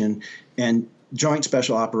investigation, and Joint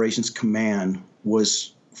Special Operations Command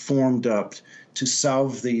was formed up to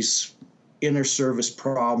solve these inter-service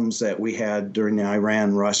problems that we had during the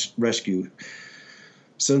Iran rescue.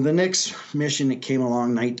 So the next mission that came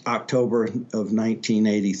along October of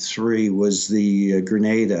 1983 was the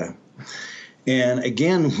Grenada. And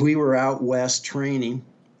again, we were out west training,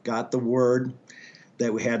 got the word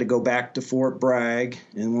that we had to go back to Fort Bragg.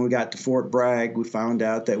 And when we got to Fort Bragg, we found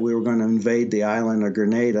out that we were going to invade the island of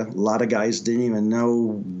Grenada. A lot of guys didn't even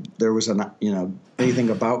know there was anything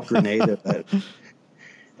about Grenada.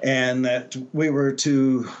 And that we were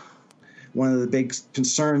one of the big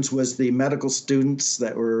concerns was the medical students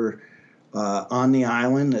that were on the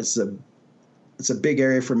island. It's a big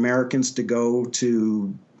area for Americans to go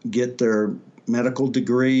to get their medical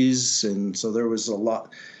degrees, and so there was a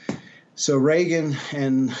lot. So Reagan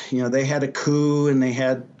and they had a coup, and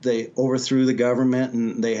they overthrew the government,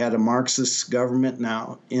 and they had a Marxist government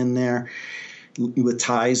now in there with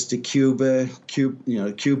ties to Cuba.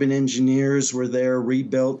 Cuban engineers were there,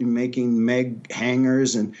 rebuilt and making Meg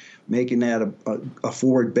hangars and making that a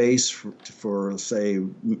forward base for say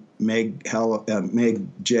Meg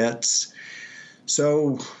jets.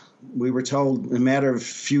 So we were told in a matter of a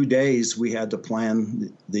few days we had to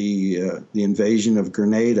plan the invasion of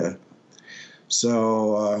Grenada.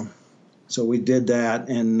 So we did that,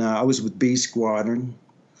 and I was with B Squadron,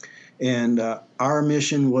 and our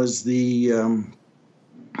mission was the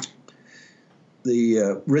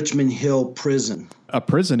Richmond Hill prison. A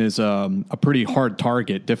prison is a pretty hard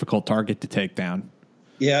target, difficult target to take down.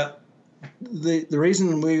 Yeah. The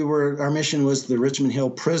reason our mission was the Richmond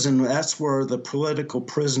Hill prison, that's where the political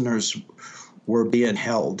prisoners were being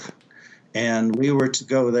held. And we were to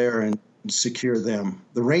go there and secure them.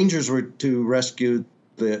 The Rangers were to rescue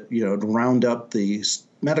to round up the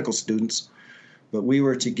medical students, but we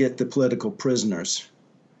were to get the political prisoners.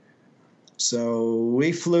 So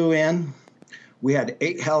we flew in. We had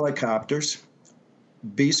 8 helicopters.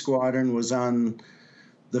 B Squadron was on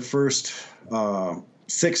the first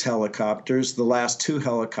 6 helicopters. The last 2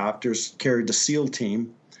 helicopters carried the SEAL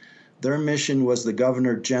team. Their mission was the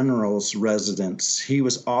Governor General's residence. He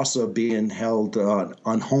was also being held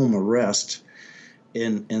on home arrest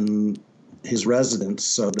in his residence.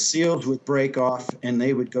 So the SEALs would break off and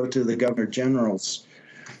they would go to the Governor General's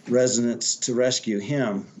residence to rescue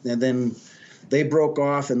him. And then they broke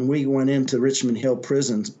off and we went into Richmond Hill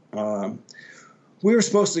Prison. We were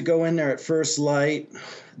supposed to go in there at first light.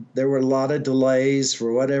 There were a lot of delays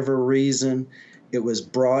for whatever reason. It was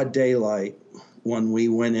broad daylight when we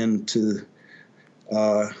went into,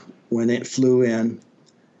 when it flew in.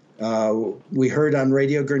 We heard on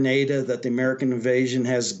Radio Grenada that the American invasion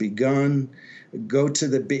has begun.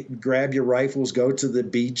 Grab your rifles, go to the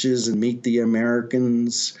beaches and meet the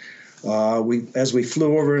Americans. As we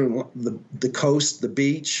flew over the coast, the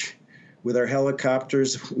beach, with our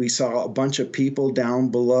helicopters, we saw a bunch of people down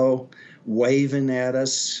below waving at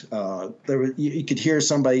us. You could hear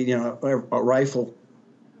somebody, a rifle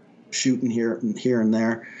shooting here and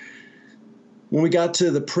there. When we got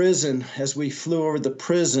to the prison, as we flew over the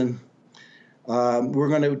prison, we're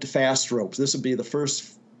going to fast ropes. This would be the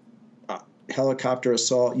first helicopter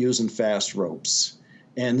assault using fast ropes.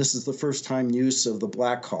 And this is the first time use of the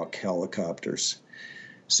Black Hawk helicopters.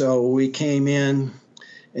 So we came in,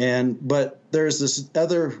 but there's this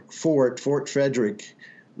other fort, Fort Frederick,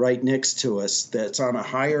 right next to us that's on a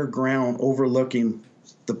higher ground overlooking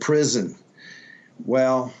the prison.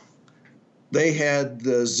 Well, they had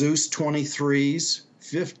the Zeus 23s,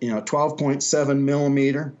 12.7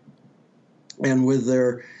 millimeter, and with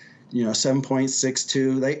their,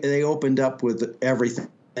 7.62, they opened up with everything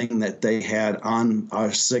that they had on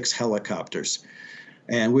our 6 helicopters,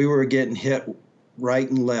 and we were getting hit right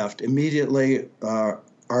and left. Immediately,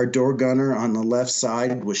 our door gunner on the left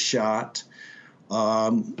side was shot,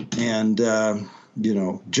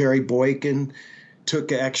 Jerry Boykin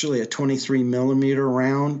took actually a 23 millimeter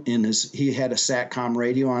round he had a SATCOM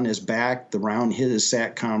radio on his back. The round hit his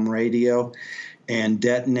SATCOM radio and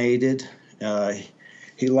detonated.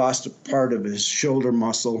 He lost a part of his shoulder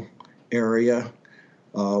muscle area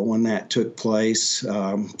when that took place.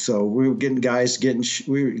 So we were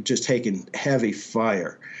we were just taking heavy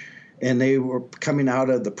fire. And they were coming out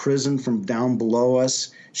of the prison from down below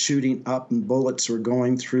us, shooting up, and bullets were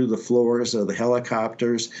going through the floors of the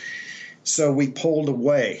helicopters. So we pulled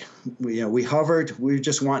away. We hovered. We were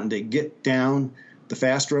just wanting to get down, the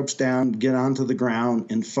fast ropes down, get onto the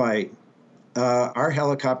ground and fight. Our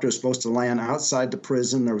helicopter was supposed to land outside the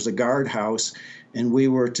prison. There was a guardhouse, and we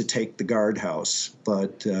were to take the guardhouse.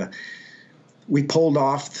 But we pulled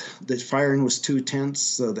off. The firing was too tense,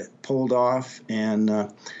 so that pulled off.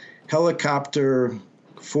 And helicopter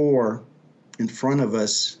 4 in front of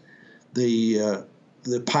us, the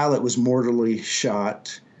pilot was mortally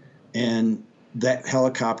shot, and that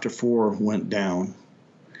helicopter 4 went down.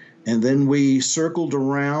 And then we circled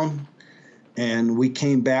around, and we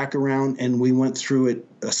came back around, and we went through it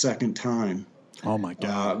a second time. Oh my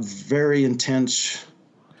God! Very intense,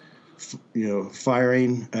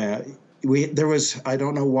 firing. I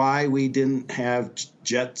don't know why we didn't have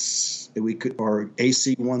jets or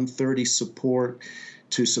AC-130 support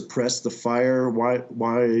to suppress the fire.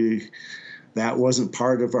 Why that wasn't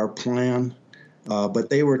part of our plan. But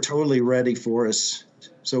they were totally ready for us.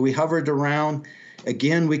 So we hovered around.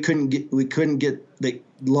 Again, we couldn't get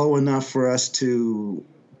low enough for us to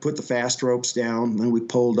put the fast ropes down. Then we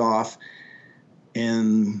pulled off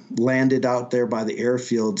and landed out there by the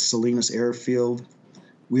airfield, Salinas Airfield.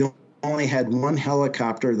 We only had one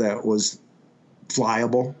helicopter that was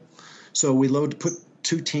flyable. So we put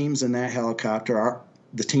 2 teams in that helicopter,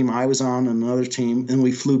 the team I was on and another team, and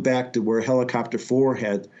we flew back to where helicopter 4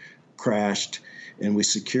 had crashed. And we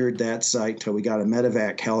secured that site till we got a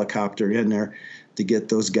medevac helicopter in there to get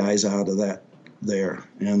those guys out of there.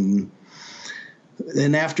 And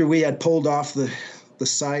then after we had pulled off the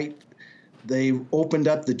site, they opened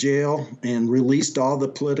up the jail and released all the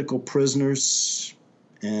political prisoners.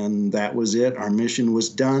 And that was it. Our mission was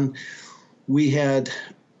done. I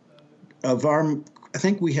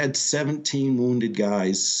think we had 17 wounded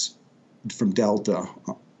guys from Delta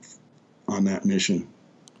on that mission.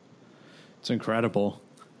 It's incredible.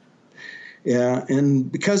 Yeah,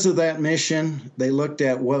 and because of that mission, they looked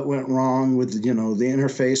at what went wrong with, the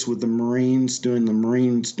interface with the Marines doing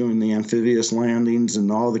the amphibious landings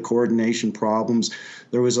and all the coordination problems.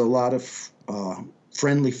 There was a lot of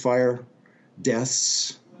friendly fire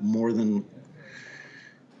deaths, more than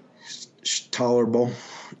tolerable.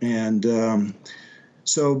 And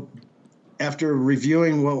so after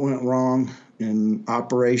reviewing what went wrong in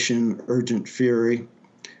Operation Urgent Fury,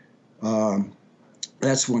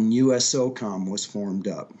 that's when USSOCOM was formed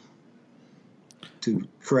up to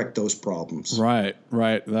correct those problems. Right.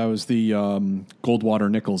 That was the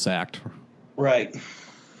Goldwater-Nichols Act. Right.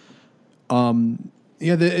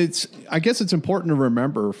 Yeah, I guess it's important to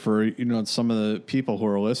remember for, some of the people who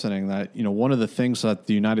are listening that, one of the things that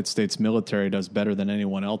the United States military does better than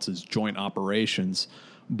anyone else is joint operations.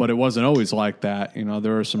 But it wasn't always like that.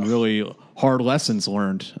 There are some really hard lessons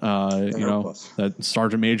learned, that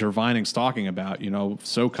Sergeant Major Vining's talking about,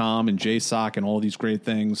 SOCOM and JSOC and all these great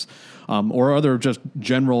things, or other just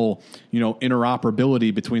general,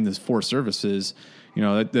 interoperability between the four services.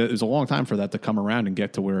 There's a long time for that to come around and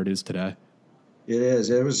get to where it is today. It is.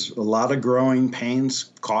 It was a lot of growing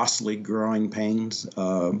pains, costly growing pains.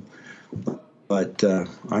 But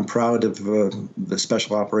I'm proud of the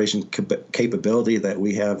special operation capability that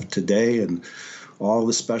we have today and all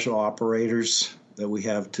the special operators that we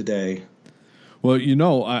have today.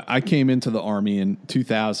 Well, I came into the Army in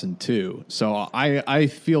 2002, so I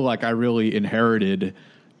feel like I really inherited,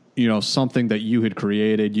 something that you had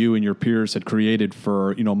created, you and your peers had created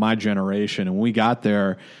for, my generation. And when we got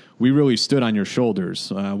there, we really stood on your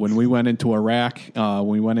shoulders. When we went into Iraq, when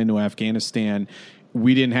we went into Afghanistan,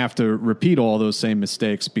 we didn't have to repeat all those same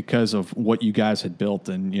mistakes because of what you guys had built.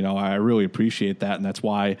 And, I really appreciate that. And that's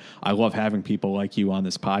why I love having people like you on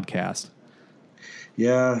this podcast.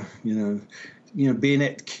 Yeah. Being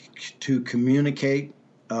able to communicate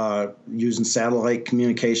using satellite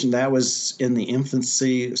communication, that was in the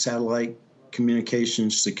infancy. Satellite communication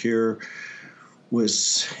secure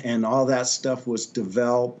and all that stuff was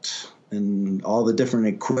developed, and all the different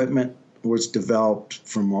equipment was developed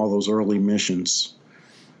from all those early missions.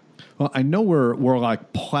 Well, I know we're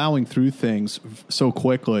like plowing through things so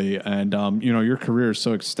quickly, and your career is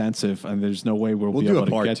so extensive, and there's no way we'll be able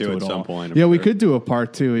to get to it at some point. Yeah, we could do a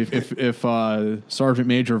part two if Sergeant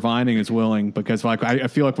Major Vining is willing, because I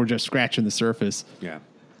feel like we're just scratching the surface. Yeah,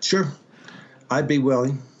 sure, I'd be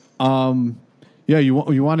willing. Yeah, you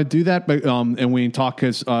want to do that, but and we can talk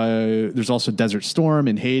because there's also Desert Storm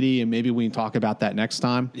in Haiti, and maybe we can talk about that next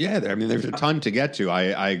time. Yeah, there's a ton to get to.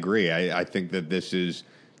 I agree. I think that this is.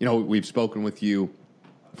 We've spoken with you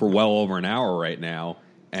for well over an hour right now,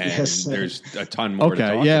 and yes, there's a ton more to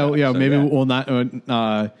talk about. So, maybe we'll not,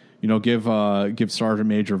 give Sergeant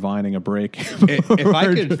Major Vining a break. If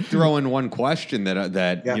I could throw in one question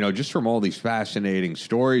that just from all these fascinating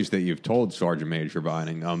stories that you've told, Sergeant Major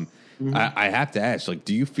Vining, I have to ask,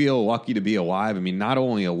 do you feel lucky to be alive? I mean, not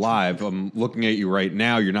only alive, I'm looking at you right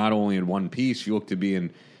now, you're not only in one piece, you look to be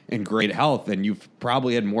in great health, and you've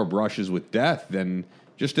probably had more brushes with death than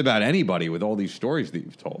just about anybody with all these stories that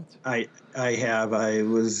you've told. I have. I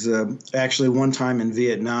was actually one time in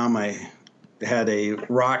Vietnam. I had a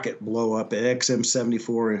rocket blow up, an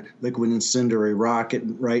XM-74 liquid incendiary rocket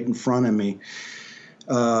right in front of me.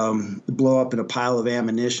 Blow up in a pile of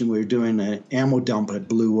ammunition. We were doing an ammo dump. It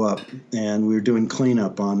blew up, and we were doing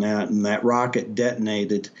cleanup on that, and that rocket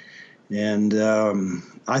detonated. And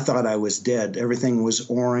I thought I was dead. Everything was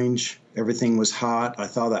orange. Everything was hot. I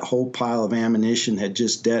thought that whole pile of ammunition had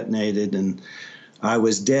just detonated, and I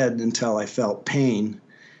was dead until I felt pain.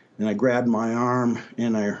 And I grabbed my arm,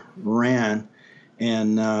 and I ran.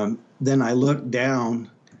 And then I looked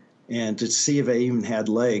down and to see if I even had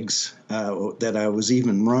legs, that I was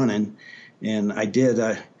even running. And I did.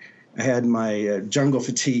 I had my jungle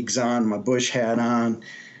fatigues on, my bush hat on,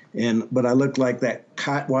 but I looked like that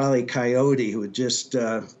Wile E. Coyote who had just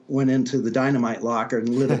went into the dynamite locker and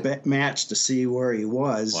lit a match to see where he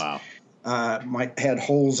was. Wow. Had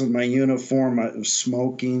holes in my uniform. I was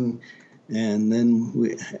smoking, and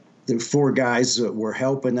then the four guys that were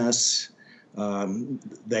helping us,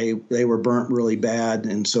 they were burnt really bad,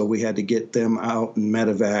 and so we had to get them out and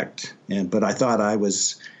medevac. But I thought I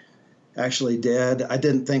was actually dead. I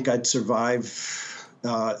didn't think I'd survive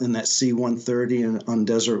in that C-130 on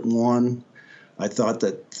Desert One. I thought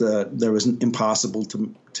that there was impossible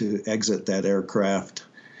to exit that aircraft.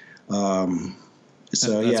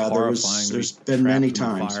 There's been many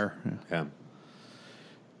times. Yeah.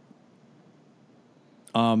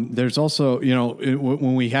 There's also,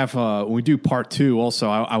 when we do part two, also,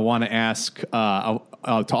 I want to ask, I'll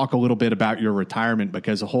talk a little bit about your retirement,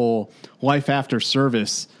 because the whole life after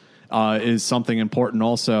service is something important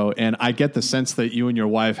also. And I get the sense that you and your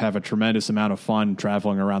wife have a tremendous amount of fun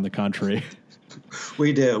traveling around the country.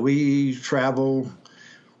 We do. We travel.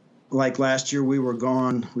 Like last year, we were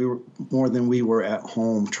gone. We were more than we were at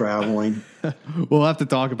home traveling. We'll have to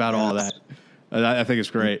talk about all that. I think it's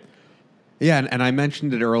great. Yeah, and I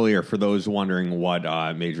mentioned it earlier for those wondering what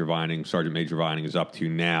Sergeant Major Vining is up to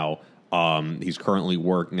now. He's currently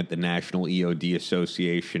working at the National EOD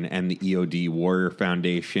Association and the EOD Warrior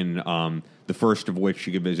Foundation, the first of which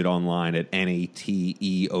you can visit online at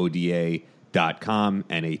nateoda.org. nateoda.com,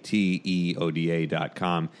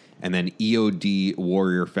 nateoda.com, and then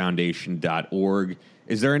eodwarriorfoundation.org.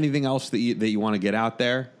 Is there anything else that you want to get out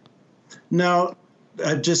there? No,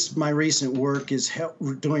 just my recent work is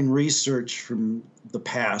doing research from the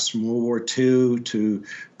past, from World War II to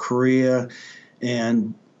Korea,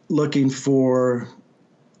 and looking for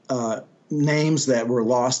names that were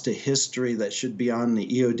lost to history that should be on the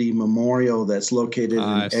EOD memorial that's located in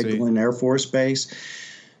Eglin Air Force Base.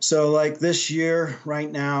 So like this year, right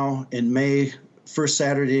now in May, first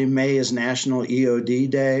Saturday in May is National EOD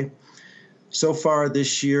Day. So far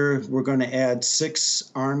this year, we're going to add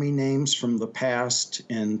 6 Army names from the past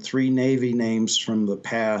and 3 Navy names from the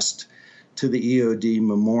past to the EOD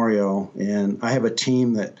memorial. And I have a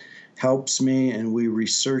team that helps me, and we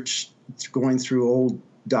research going through old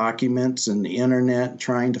documents and the internet,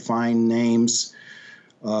 trying to find names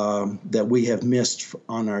that we have missed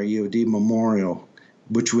on our EOD memorial,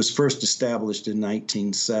 which was first established in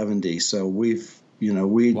 1970. So we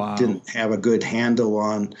didn't have a good handle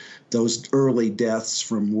on those early deaths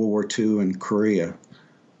from World War II and Korea.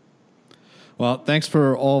 Well, thanks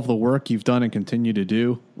for all of the work you've done and continue to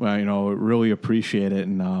do. Really appreciate it.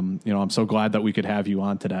 And, I'm so glad that we could have you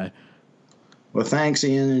on today. Well, thanks,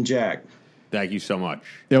 Ian and Jack. Thank you so much.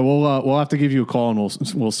 Yeah, we'll have to give you a call, and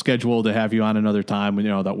we'll schedule to have you on another time when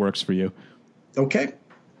that works for you. Okay.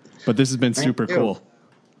 But this has been super cool.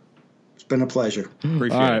 It's been a pleasure.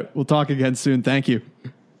 Appreciate All right, it. we'll talk again soon. Thank you.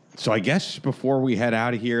 So I guess before we head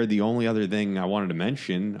out of here, the only other thing I wanted to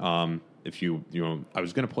mention, if I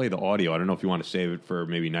was going to play the audio. I don't know if you want to save it for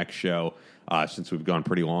maybe next show, since we've gone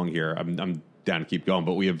pretty long here. I'm down to keep going,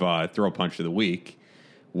 but we have Throw Punch of the Week,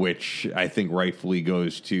 which I think rightfully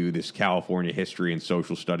goes to this California history and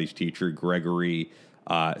social studies teacher, Gregory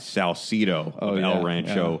Salcido of El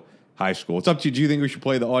Rancho High School. It's up to you. Do you think we should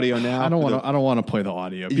play the audio now? I don't want to play the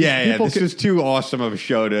audio. This is too awesome of a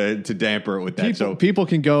show to damper it with that. People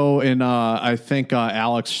can go and I think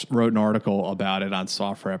Alex wrote an article about it on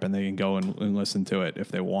SoftRep, and they can go and listen to it if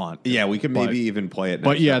they want. Yeah, we could maybe even play it.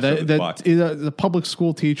 But yeah, the public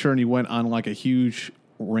school teacher, and he went on like a huge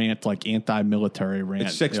rant, like anti-military rant.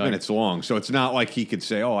 It's 6 minutes long, so it's not like he could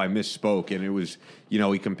say, "Oh, I misspoke." And it was,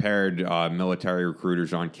 he compared military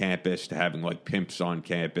recruiters on campus to having like pimps on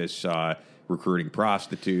campus recruiting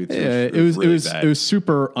prostitutes. It was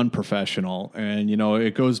super unprofessional, and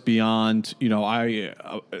it goes beyond. I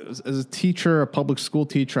as a teacher, a public school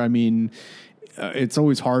teacher, I mean, it's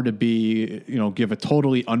always hard to be, give a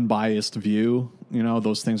totally unbiased view.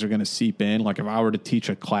 Those things are going to seep in. Like if I were to teach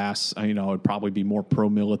a class, it'd probably be more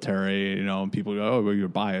pro-military, and people go, "Oh, well, you're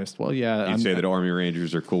biased." Well, yeah. You'd say that Army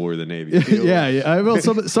Rangers are cooler than Navy SEALs. yeah. Well,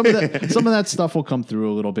 some of that stuff will come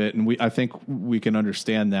through a little bit, and I think we can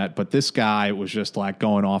understand that. But this guy was just like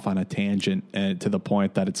going off on a tangent, and to the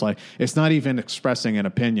point that it's like, it's not even expressing an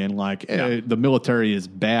opinion. Like the military is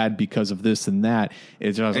bad because of this and that.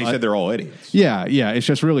 It's just, and he said they're all idiots. Yeah. It's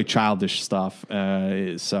just really childish stuff.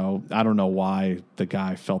 So I don't know why the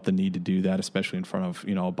guy felt the need to do that, especially in front of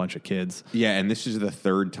a bunch of kids. Yeah, and this is the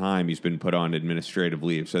 3rd time he's been put on administrative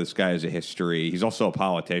leave. So this guy has a history. He's also a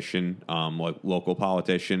politician, like local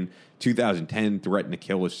politician. 2010, threatened to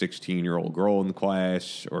kill a 16-year-old girl in the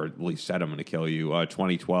class, or at least said, "I'm going to kill you."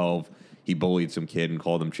 2012, he bullied some kid and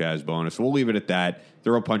called him Chaz Bonus. So we'll leave it at that.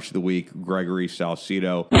 Throw Punch of the Week, Gregory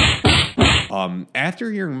Salcido.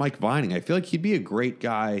 After hearing Mike Vining, I feel like he'd be a great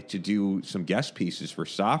guy to do some guest pieces for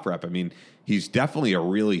SoftRep. I mean, he's definitely a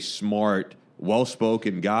really smart,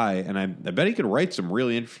 well-spoken guy, and I bet he could write some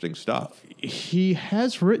really interesting stuff. He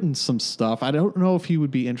has written some stuff. I don't know if he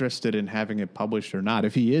would be interested in having it published or not.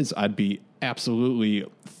 If he is, I'd be absolutely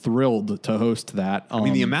thrilled to host that. I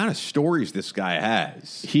mean, the amount of stories this guy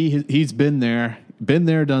has. He's been there,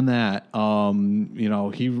 done that.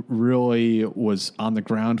 He really was on the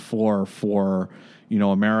ground floor for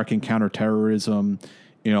American counterterrorism.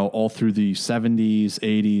 All through the 70s,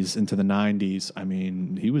 80s, into the 90s. I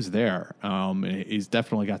mean, he was there. He's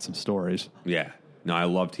definitely got some stories. Yeah. No, I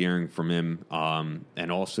loved hearing from him.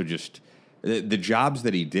 And also just the jobs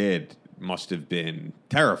that he did must have been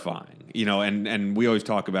terrifying. And we always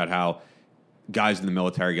talk about how guys in the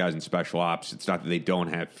military, guys in special ops, it's not that they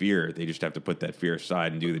don't have fear. They just have to put that fear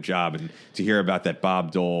aside and do the job. And to hear about that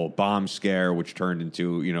Bob Dole bomb scare, which turned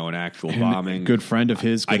into, an actual bombing. A good friend of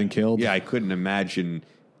his getting killed. Yeah, I couldn't imagine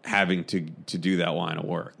having to do that line of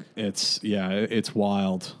work. It's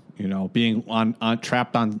wild. Being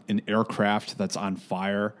trapped on an aircraft that's on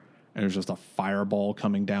fire, and there's just a fireball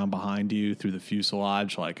coming down behind you through the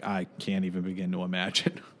fuselage. Like, I can't even begin to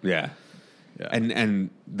imagine. Yeah. And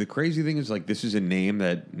the crazy thing is, like, this is a name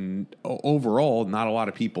that overall not a lot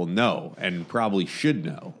of people know and probably should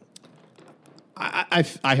know.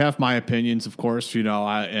 I have my opinions, of course,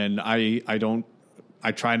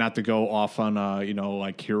 I try not to go off on,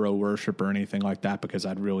 like hero worship or anything like that, because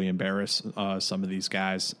I'd really embarrass some of these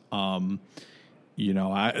guys. I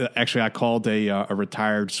called a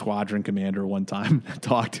retired squadron commander one time,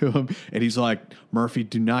 talked to him, and he's like, Murphy,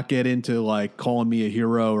 do not get into like calling me a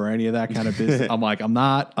hero or any of that kind of business. I'm like, I'm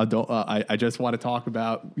not. I just want to talk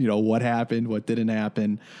about, what happened, what didn't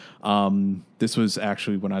happen. This was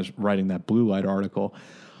actually when I was writing that Blue Light article.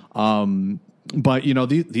 But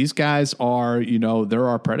these guys are, they're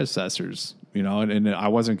our predecessors, and I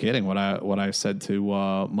wasn't kidding. What I said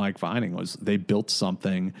to Mike Vining was they built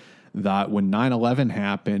something that when 9/11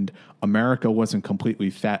 happened, America wasn't completely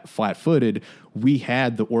flat-footed. We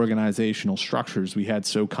had the organizational structures. We had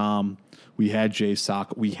SOCOM, we had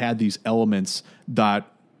JSOC, we had these elements that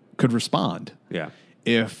could respond. Yeah.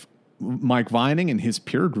 If Mike Vining and his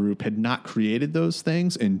peer group had not created those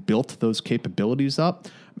things and built those capabilities up,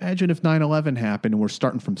 imagine if 9/11 happened and we're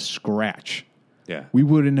starting from scratch. Yeah. We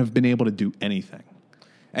wouldn't have been able to do anything.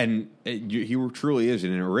 And he truly is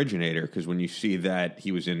an originator, because when you see that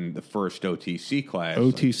he was in the first OTC class.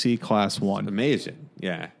 OTC Class 1. Amazing.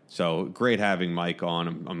 Yeah. So great having Mike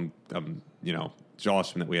on. I'm it's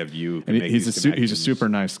awesome that we have you. And he's a super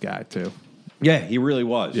nice guy, too. Yeah, he really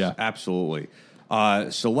was. Yeah. Absolutely.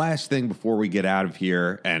 So last thing before we get out of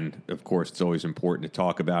here, and of course it's always important to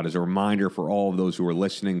talk about, as a reminder for all of those who are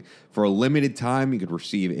listening, for a limited time you could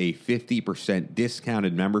receive a 50%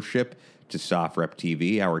 discounted membership to SOFREP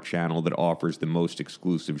TV, our channel that offers the most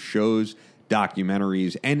exclusive shows,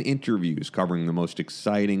 documentaries, and interviews covering the most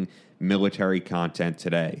exciting military content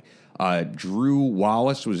today. Drew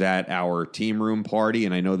Wallace was at our team room party,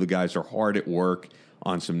 and I know the guys are hard at work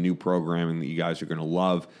on some new programming that you guys are going to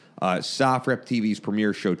love. SOFREP TV's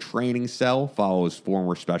premier show, Training Cell, follows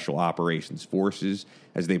former Special Operations Forces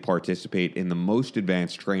as they participate in the most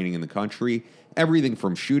advanced training in the country. Everything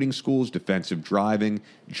from shooting schools, defensive driving,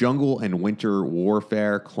 jungle and winter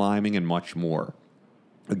warfare, climbing, and much more.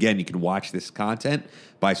 Again, you can watch this content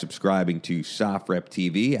by subscribing to SOFREP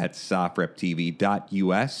TV at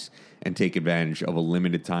sofreptv.us and take advantage of a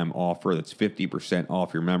limited time offer that's 50%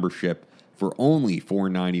 off your membership for only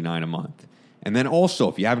 $4.99 a month. And then also,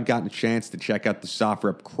 if you haven't gotten a chance to check out the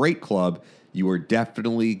SOFREP Crate Club, you are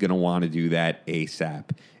definitely going to want to do that ASAP.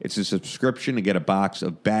 It's a subscription to get a box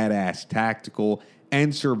of badass tactical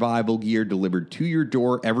and survival gear delivered to your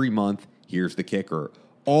door every month. Here's the kicker.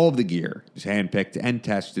 All of the gear is handpicked and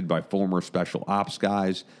tested by former special ops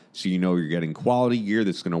guys, so you know you're getting quality gear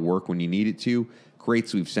that's going to work when you need it to.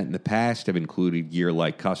 Crates we've sent in the past have included gear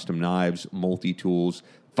like custom knives, multi-tools,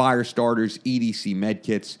 fire starters, EDC med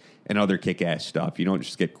kits, and other kick-ass stuff. You don't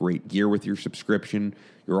just get great gear with your subscription,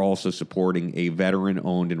 you're also supporting a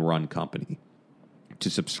veteran-owned and run company. To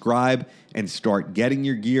subscribe and start getting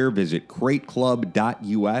your gear, visit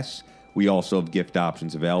crateclub.us. We also have gift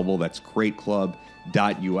options available. That's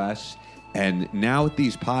crateclub.us. And now with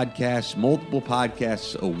these podcasts, multiple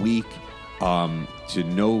podcasts a week, to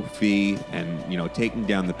no fee, and taking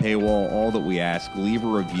down the paywall, all that we ask, leave a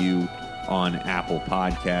review on Apple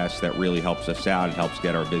Podcasts. That really helps us out. It helps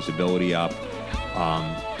get our visibility up.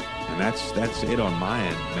 And that's it on my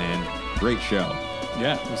end, man. Great show.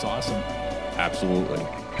 Yeah, it was awesome. Absolutely.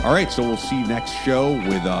 All right, so we'll see you next show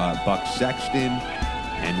with Buck Sexton,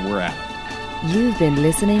 and we're out. You've been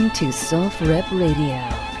listening to SOFREP Radio.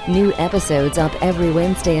 New episodes up every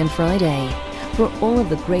Wednesday and Friday. For all of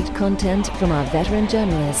the great content from our veteran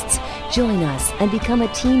journalists, join us and become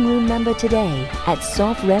a Team Room member today at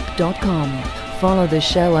sofrep.com. Follow the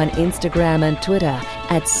show on Instagram and Twitter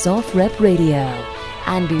at SOFREP Radio.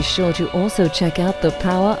 And be sure to also check out the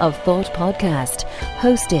Power of Thought podcast,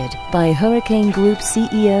 hosted by Hurricane Group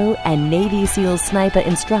CEO and Navy SEAL sniper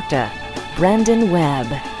instructor, Brandon Webb.